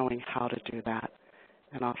always knowing how to do that.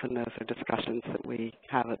 And often those are discussions that we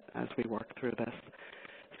have as we work through this.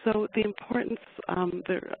 So the importance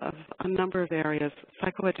there of a number of areas,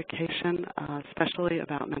 psychoeducation, especially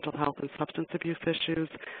about mental health and substance abuse issues,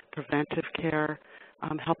 preventive care,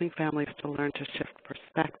 helping families to learn to shift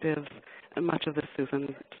perspectives, and much of this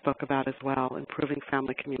Susan spoke about as well, improving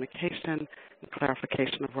family communication and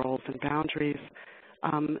clarification of roles and boundaries,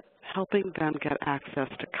 helping them get access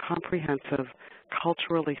to comprehensive,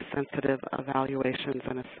 culturally sensitive evaluations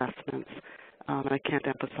and assessments. And I can't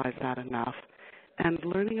emphasize that enough. And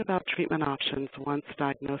learning about treatment options once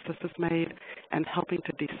diagnosis is made, and helping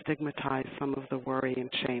to destigmatize some of the worry and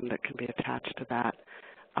shame that can be attached to that.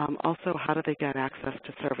 Also, how do they get access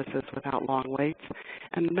to services without long waits?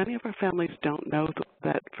 And many of our families don't know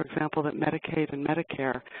that, for example, that Medicaid and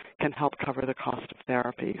Medicare can help cover the cost of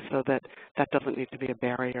therapy, so that doesn't need to be a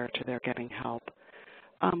barrier to their getting help.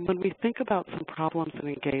 When we think about some problems in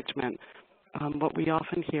engagement, what we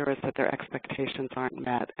often hear is that their expectations aren't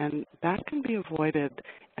met, and that can be avoided,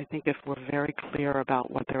 I think, if we're very clear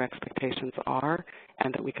about what their expectations are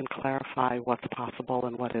and that we can clarify what's possible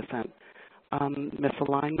and what isn't.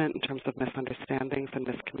 Misalignment in terms of misunderstandings and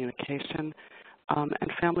miscommunication,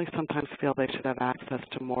 and families sometimes feel they should have access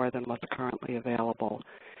to more than what's currently available.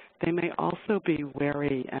 They may also be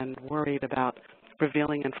wary and worried about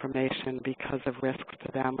revealing information because of risks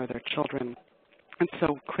to them or their children. And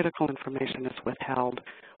so critical information is withheld.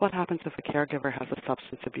 What happens if a caregiver has a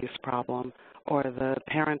substance abuse problem, or the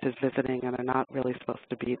parent is visiting and they're not really supposed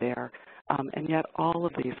to be there? And yet all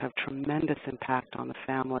of these have tremendous impact on the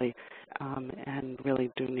family, and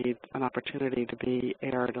really do need an opportunity to be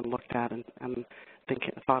aired and looked at and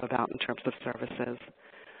thought about in terms of services.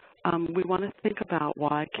 We want to think about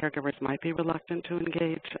why caregivers might be reluctant to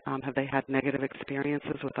engage. Have they had negative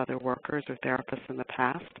experiences with other workers or therapists in the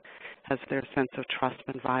past? Has their sense of trust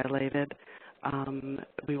been violated?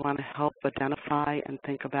 We want to help identify and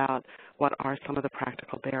think about what are some of the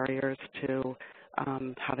practical barriers to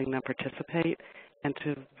having them participate, and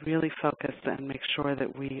to really focus and make sure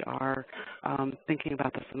that we are thinking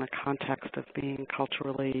about this in the context of being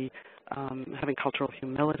culturally, having cultural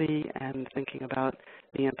humility and thinking about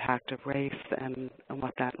the impact of race and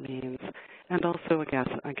what that means. And also,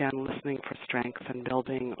 again, listening for strengths and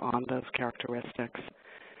building on those characteristics.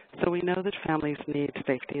 So we know that families need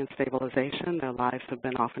safety and stabilization. Their lives have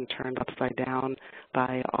been often turned upside down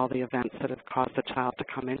by all the events that have caused the child to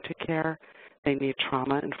come into care. They need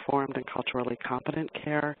trauma-informed and culturally competent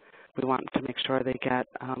care. We want to make sure they get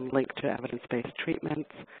linked to evidence-based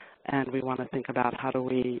treatments, and we want to think about how do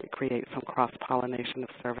we create some cross-pollination of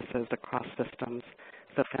services across systems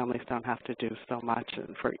so families don't have to do so much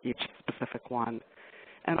for each specific one.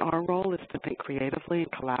 And our role is to think creatively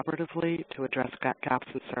and collaboratively to address gaps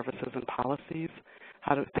in services and policies,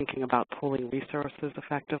 thinking about pooling resources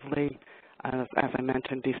effectively, as I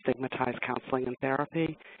mentioned, destigmatize counseling and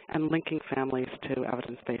therapy, and linking families to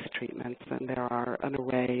evidence-based treatments. And there are an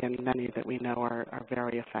array, and many that we know are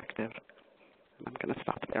very effective. And I'm going to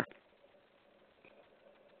stop there.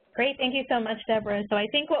 Great. Thank you so much, Deborah. So I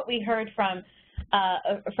think what we heard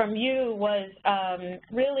from you was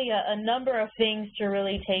really a number of things to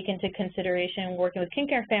really take into consideration working with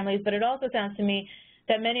KinCare families, but it also sounds to me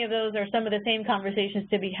that many of those are some of the same conversations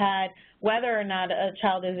to be had, whether or not a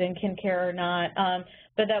child is in KinCare or not,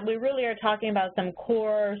 but that we really are talking about some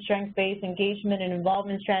core strengths-based engagement and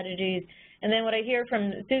involvement strategies. And then what I hear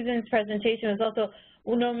from Susan's presentation is also,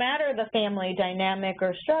 well, no matter the family dynamic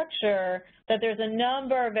or structure, that there's a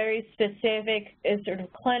number of very specific sort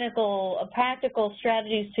of clinical, practical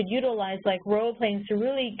strategies to utilize, like role-playing, to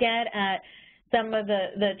really get at some of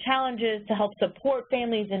the challenges to help support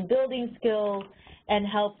families in building skills and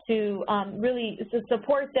help to really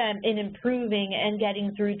support them in improving and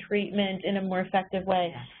getting through treatment in a more effective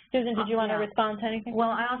way. Susan, did you want to respond to anything? Well,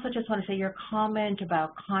 I also just want to say your comment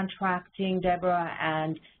about contracting, Deborah,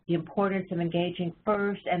 and the importance of engaging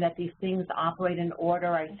first, and that these things operate in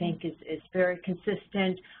order, I think is very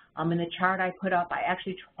consistent. In the chart I put up, I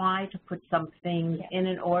actually try to put some things in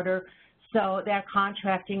an order. So that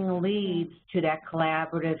contracting leads to that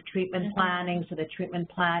collaborative treatment planning, so the treatment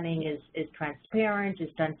planning is transparent, is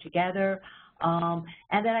done together. And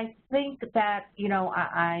then I think that, you know,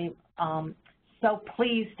 I'm so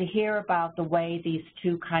pleased to hear about the way these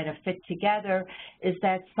two kind of fit together, is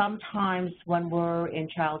that sometimes when we're in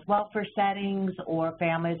child welfare settings or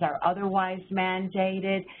families are otherwise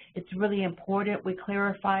mandated, it's really important we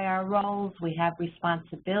clarify our roles, we have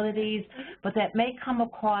responsibilities, but that may come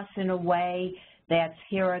across in a way that's,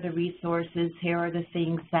 here are the resources, here are the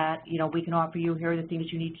things that, you know, we can offer you, here are the things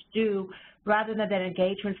you need to do, rather than that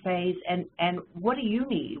engagement phase, and what do you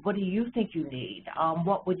need? What do you think you need?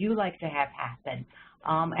 What would you like to have happen?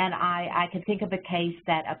 And I can think of a case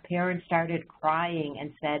that a parent started crying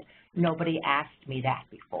and said, nobody asked me that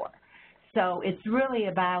before. So it's really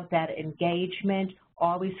about that engagement,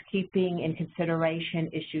 always keeping in consideration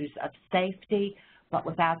issues of safety, but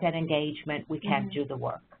without that engagement, we can't do the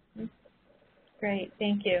work. Great,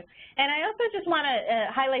 thank you. And I also just want to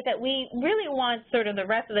highlight that we really want sort of the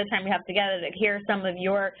rest of the time we have together to hear some of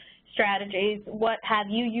your strategies. What have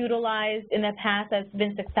you utilized in the past that's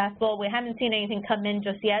been successful? We haven't seen anything come in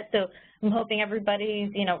just yet, so I'm hoping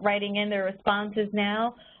everybody's, writing in their responses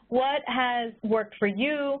now. What has worked for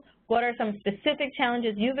you? What are some specific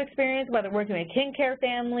challenges you've experienced, whether working with kin care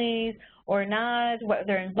families or not,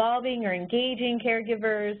 whether involving or engaging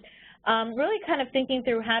caregivers? Really kind of thinking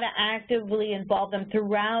through how to actively involve them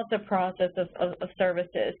throughout the process of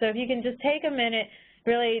services. So if you can just take a minute,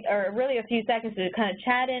 really a few seconds to kind of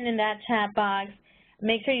chat in that chat box,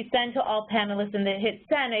 make sure you send to all panelists and then hit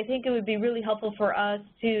send. I think it would be really helpful for us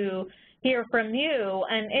to hear from you.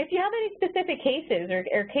 And if you have any specific cases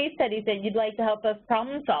or case studies that you'd like to help us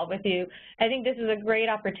problem solve with you, I think this is a great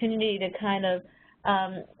opportunity to kind of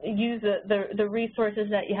use the resources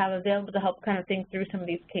that you have available to help kind of think through some of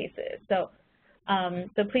these cases. So,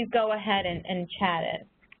 so please go ahead and chat it.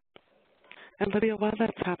 And Lydia, while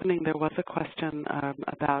that's happening, there was a question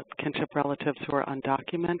about kinship relatives who are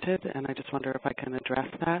undocumented, and I just wonder if I can address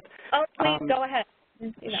that. Oh, please go ahead.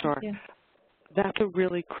 Sure. Yeah. That's a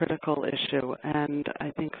really critical issue, and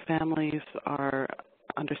I think families are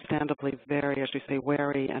understandably very, as you say,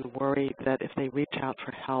 wary and worried that if they reach out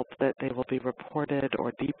for help that they will be reported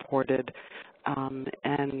or deported.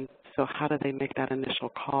 And so how do they make that initial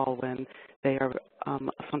call when they are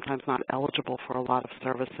sometimes not eligible for a lot of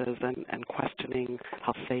services and questioning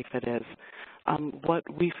how safe it is? What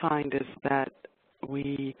we find is that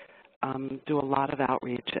we do a lot of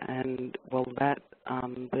outreach and will let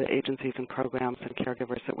the agencies and programs and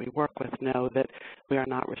caregivers that we work with know that we are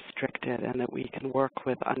not restricted and that we can work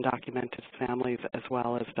with undocumented families as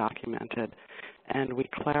well as documented. And we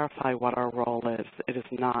clarify what our role is. It is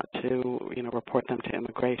not to, report them to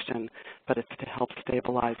immigration, but it's to help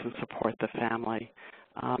stabilize and support the family.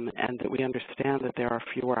 And that we understand that there are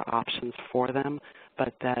fewer options for them,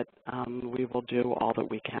 but that we will do all that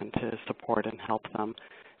we can to support and help them.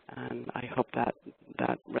 And I hope that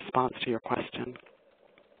responds to your question.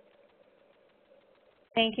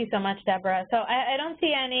 Thank you so much, Deborah. So I don't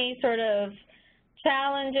see any sort of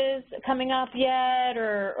challenges coming up yet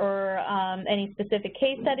or any specific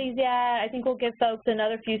case studies yet. I think we'll give folks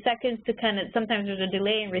another few seconds to kind of, sometimes there's a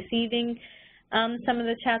delay in receiving some of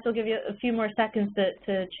the chats. We'll give you a few more seconds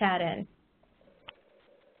to chat in.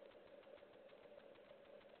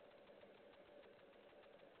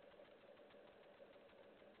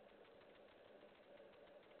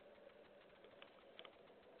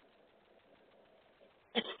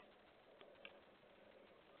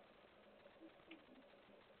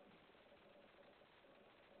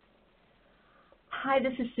 Hi,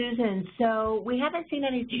 this is Susan. So we haven't seen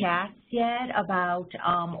any chats yet about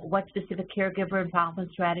what specific caregiver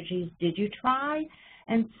involvement strategies did you try.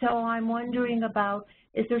 And so I'm wondering about,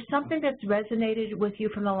 is there something that's resonated with you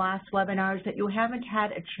from the last webinars that you haven't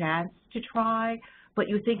had a chance to try, but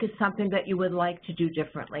you think is something that you would like to do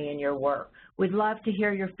differently in your work? We'd love to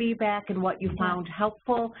hear your feedback and what you found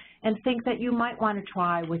helpful and think that you might want to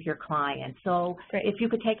try with your clients. So great. If you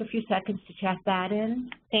could take a few seconds to chat that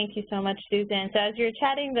in. Thank you so much, Susan. So as you're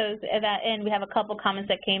chatting that in, we have a couple comments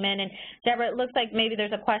that came in. And Deborah, it looks like maybe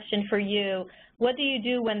there's a question for you. What do you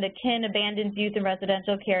do when the kin abandons youth in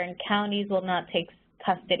residential care and counties will not take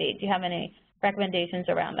custody? Do you have any recommendations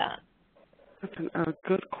around that? That's a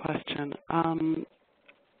good question.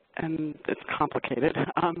 And it's complicated.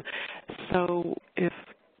 So if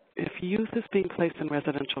youth is being placed in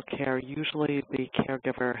residential care, usually the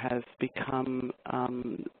caregiver has become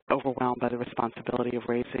overwhelmed by the responsibility of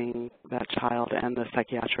raising that child, and the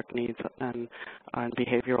psychiatric needs and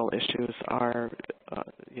behavioral issues are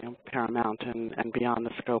paramount and beyond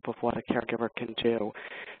the scope of what a caregiver can do.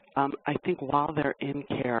 I think while they're in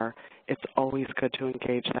care, it's always good to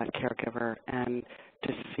engage that caregiver and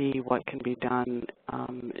to see what can be done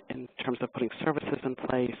in terms of putting services in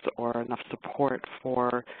place or enough support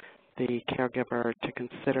for the caregiver to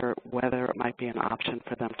consider whether it might be an option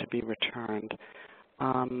for them to be returned.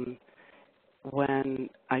 When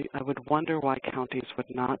I would wonder why counties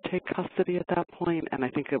would not take custody at that point, and I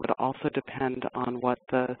think it would also depend on what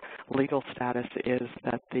the legal status is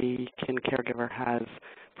that the kin caregiver has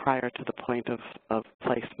prior to the point of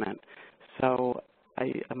placement. So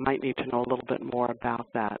I might need to know a little bit more about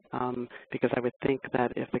that, because I would think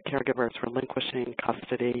that if the caregiver is relinquishing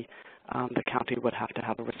custody, the county would have to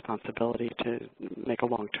have a responsibility to make a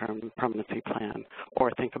long-term permanency plan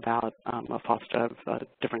or think about a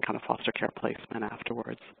different kind of foster care placement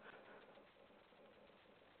afterwards.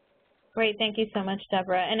 Great, thank you so much,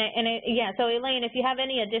 Deborah. Yeah, so Elaine, if you have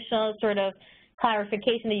any additional sort of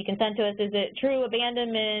clarification that you can send to us, is it true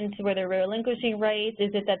abandonment where they're relinquishing rights? Is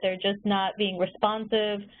it that they're just not being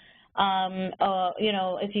responsive? You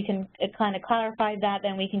know, if you can kind of clarify that,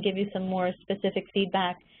 then we can give you some more specific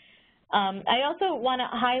feedback. I also want to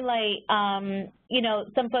highlight, you know,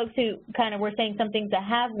 some folks who kind of were saying some things that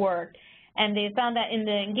have worked, and they found that in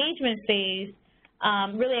the engagement phase,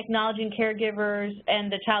 really acknowledging caregivers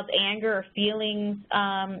and the child's anger or feelings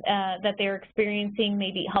that they're experiencing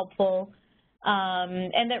may be helpful,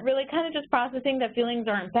 and that really kind of just processing that feelings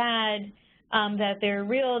aren't bad, that they're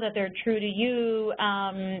real, that they're true to you,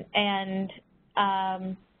 and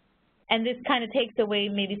this kind of takes away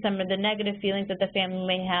maybe some of the negative feelings that the family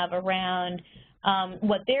may have around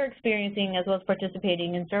what they're experiencing, as well as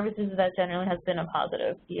participating in services. That generally has been a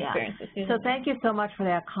positive experience. So thank you so much for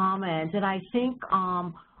that comment. And I think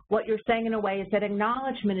what you're saying in a way is that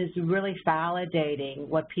acknowledgement is really validating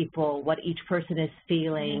what each person is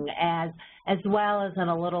feeling, as well as in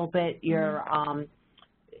a little bit your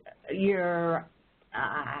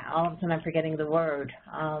all of a sudden I'm forgetting the word,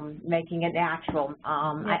 making it natural. So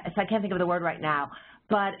I can't think of the word right now.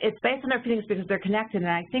 But it's based on their feelings because they're connected.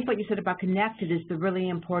 And I think what you said about connected is the really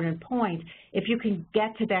important point. If you can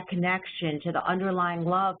get to that connection, to the underlying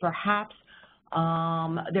love, perhaps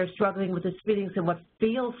they're struggling with this feelings, and what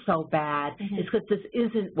feels so bad is because this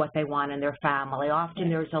isn't what they want in their family. Often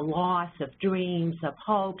there's a loss of dreams, of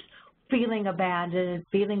hopes, feeling abandoned,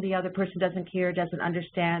 feeling the other person doesn't care, doesn't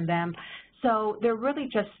understand them. So they're really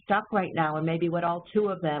just stuck right now, and maybe what all two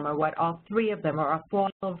of them or what all three of them or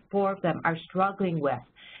all four of them are struggling with.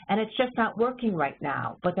 And it's just not working right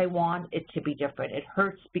now, but they want it to be different. It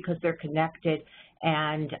hurts because they're connected,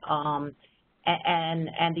 and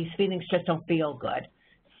these feelings just don't feel good.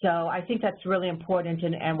 So I think that's really important,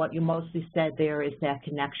 and what you mostly said there is that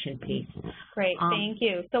connection piece. Great, thank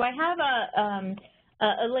you. So I have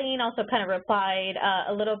Elaine also kind of replied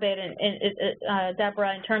a little bit,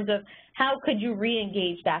 Deborah, in terms of how could you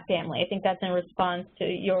re-engage that family? I think that's in response to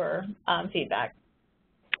your feedback.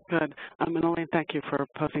 Good. And Elaine, thank you for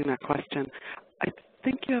posing that question. I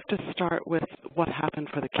think you have to start with what happened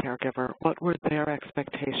for the caregiver. What were their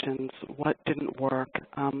expectations? What didn't work?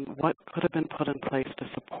 What could have been put in place to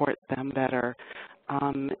support them better?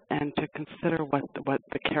 And to consider what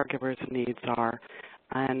the caregiver's needs are,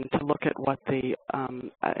 and to look at what the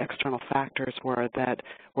external factors were that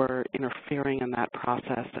were interfering in that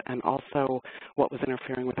process, and also what was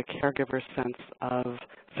interfering with the caregiver's sense of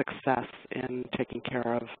success in taking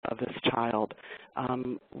care of this child.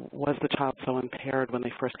 Was the child so impaired when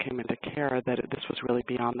they first came into care that this was really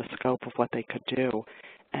beyond the scope of what they could do?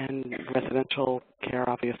 And residential care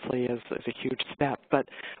obviously is a huge step, but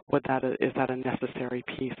is that a necessary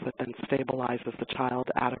piece that then stabilizes the child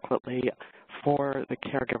adequately for the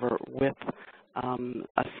caregiver with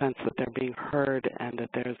a sense that they're being heard and that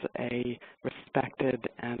there's a respected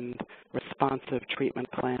and responsive treatment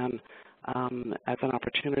plan as an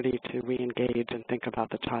opportunity to re-engage and think about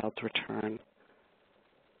the child's return?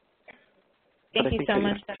 Thank you so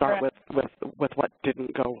much, Deborah. Start with what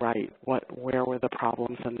didn't go right, where were the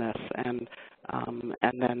problems in this, and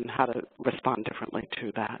then how to respond differently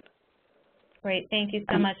to that. Great, thank you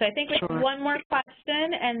so much. So I think we have one more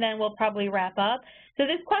question, and then we'll probably wrap up. So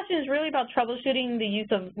this question is really about troubleshooting the use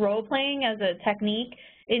of role-playing as a technique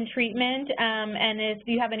in treatment, and if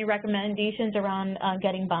you have any recommendations around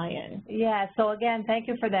getting buy-in. Yeah, so again, thank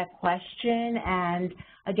you for that question. And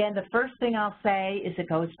again, the first thing I'll say is it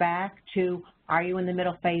goes back to, are you in the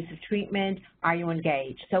middle phase of treatment? Are you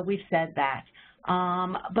engaged? So we've said that.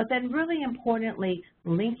 But then really importantly,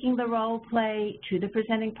 linking the role play to the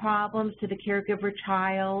presenting problems, to the caregiver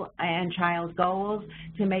child and child's goals,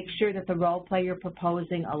 to make sure that the role play you're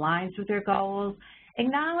proposing aligns with their goals,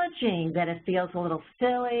 acknowledging that it feels a little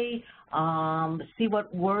silly, see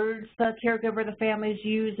what words the caregiver, the family is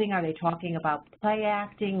using. Are they talking about play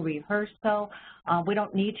acting, rehearsal? We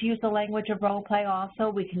don't need to use the language of role play also.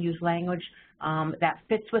 We can use language that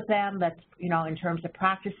fits with them, that's, you know, in terms of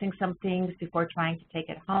practicing some things before trying to take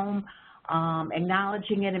it home,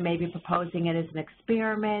 acknowledging it and maybe proposing it as an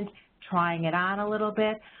experiment, trying it on a little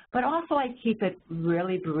bit. But also I keep it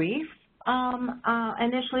really brief.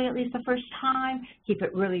 Initially, at least the first time, keep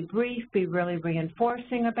it really brief, be really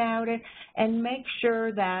reinforcing about it, and make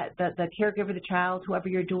sure that the caregiver, the child, whoever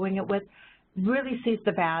you're doing it with, really sees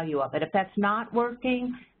the value of it. If that's not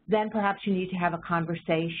working, then perhaps you need to have a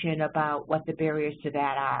conversation about what the barriers to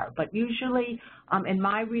that are. But usually, in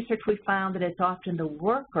my research, we found that it's often the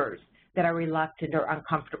workers that are reluctant or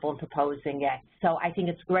uncomfortable in proposing it. So I think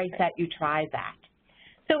it's great that you try that.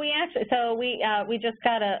 So we just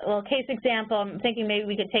got a little case example. I'm thinking maybe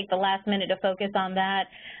we could take the last minute to focus on that.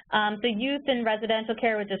 So youth in residential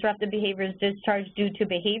care with disruptive behaviors discharged due to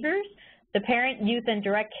behaviors. The parent, youth, and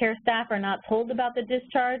direct care staff are not told about the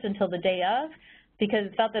discharge until the day of, because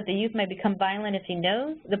it's felt that the youth may become violent if he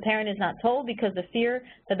knows. The parent is not told because of fear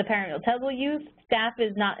that the parent will tell the youth. Staff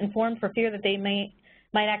is not informed for fear that they might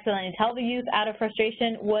accidentally tell the youth out of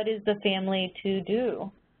frustration. What is the family to do?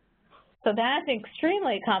 So that's an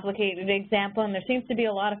extremely complicated example, and there seems to be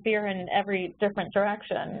a lot of fear in every different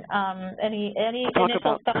direction. Any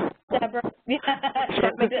initial thoughts, Deborah?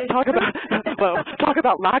 Sure. Talk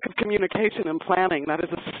about lack of communication and planning. That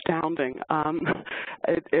is astounding.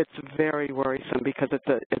 It's very worrisome because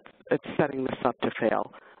it's setting this up to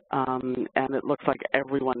fail. And it looks like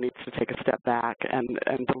everyone needs to take a step back and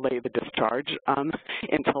delay the discharge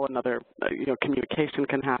until another communication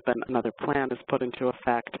can happen, another plan is put into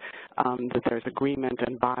effect, that there's agreement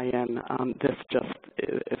and buy-in. This just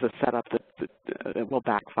is a setup that will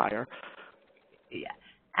backfire. Yeah,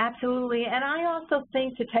 absolutely. And I also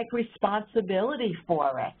think to take responsibility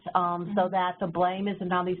for it, so that the blame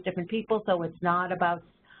isn't on these different people, so it's not about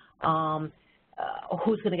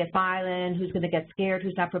who's going to get violent, who's going to get scared,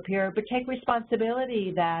 who's not prepared, but take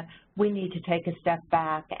responsibility that we need to take a step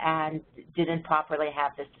back and didn't properly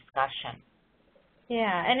have this discussion.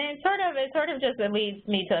 Yeah, and it sort of just leads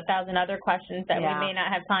me to 1,000 other questions that we may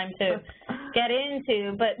not have time to get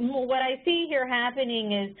into. But what I see here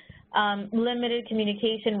happening is limited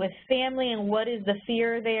communication with family, and what is the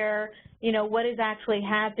fear there? What is actually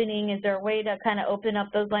happening? Is there a way to kind of open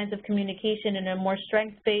up those lines of communication in a more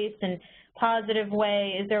strength-based and positive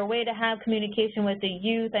way? Is there a way to have communication with the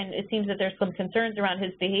youth? And it seems that there's some concerns around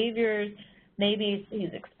his behaviors. Maybe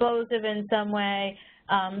he's explosive in some way.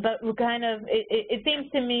 But it seems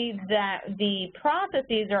to me that the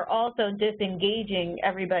processes are also disengaging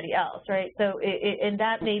everybody else, right? So, and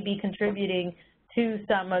that may be contributing to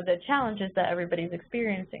some of the challenges that everybody's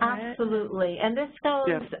experiencing, right? Absolutely. And this goes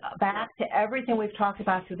back to everything we've talked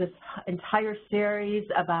about through this entire series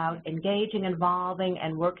about engaging, involving,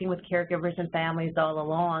 and working with caregivers and families all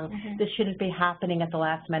along. This shouldn't be happening at the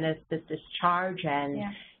last minute, this discharge. And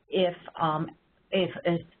if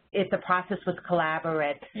the process was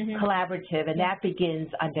collaborative, and that begins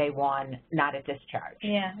on day one, not at discharge.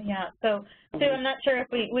 Yeah. So I'm not sure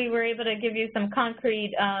if we were able to give you some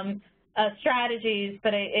concrete strategies,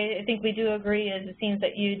 but I think we do agree, as it seems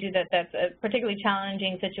that you do, that's a particularly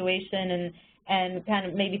challenging situation, and kind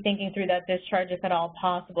of maybe thinking through that discharge, if at all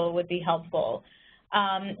possible, would be helpful.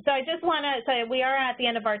 So I just want to say we are at the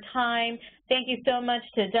end of our time. Thank you so much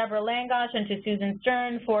to Deborah Langosh and to Susan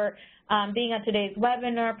Stern for being on today's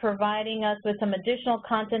webinar, providing us with some additional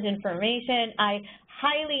content information. I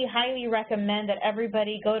highly, highly recommend that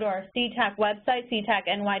everybody go to our CTAC website,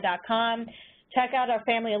 ctacny.com. Check out our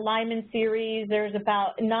Family Alignment Series. There's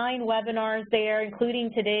about 9 webinars there, including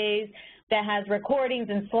today's, that has recordings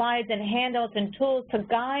and slides and handouts and tools to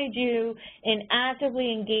guide you in actively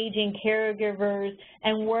engaging caregivers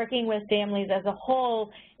and working with families as a whole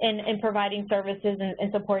in providing services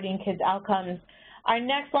and supporting kids' outcomes. Our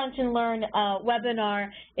next Lunch and Learn webinar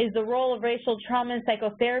is the role of racial trauma and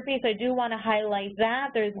psychotherapy, so I do want to highlight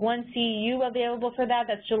that. There's one CEU available for that.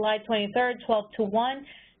 That's July 23rd, 12 to 1.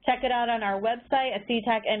 Check it out on our website at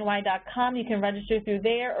ctacny.com. You can register through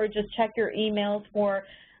there or just check your emails for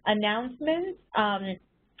announcements.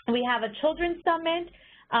 We have a Children's Summit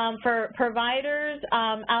for providers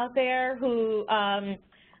out there who,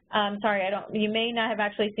 sorry, you may not have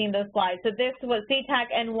actually seen those slides. So this was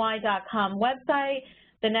ctacny.com website.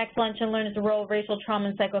 The next Lunch and Learn is the role of racial trauma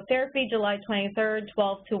and psychotherapy, July 23rd,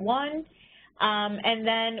 12 to 1. And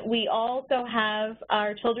then we also have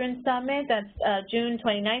our Children's Summit. That's June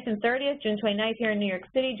 29th and 30th. June 29th here in New York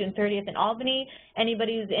City, June 30th in Albany.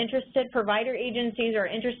 Anybody who's interested, provider agencies are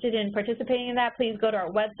interested in participating in that, please go to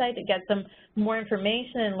our website to get some more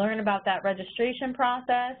information and learn about that registration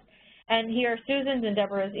process. And here are Susan's and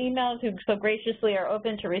Deborah's emails, who so graciously are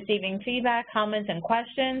open to receiving feedback, comments, and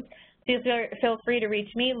questions. Feel free to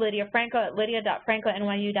reach me, Lydia Franco, at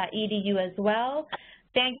lydia.franco@nyu.edu as well.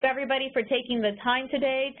 Thanks, everybody, for taking the time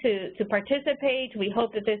today to participate. We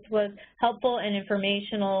hope that this was helpful and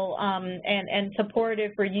informational and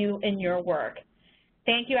supportive for you in your work.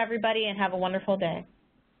 Thank you, everybody, and have a wonderful day.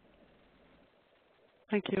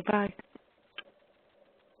 Thank you. Bye.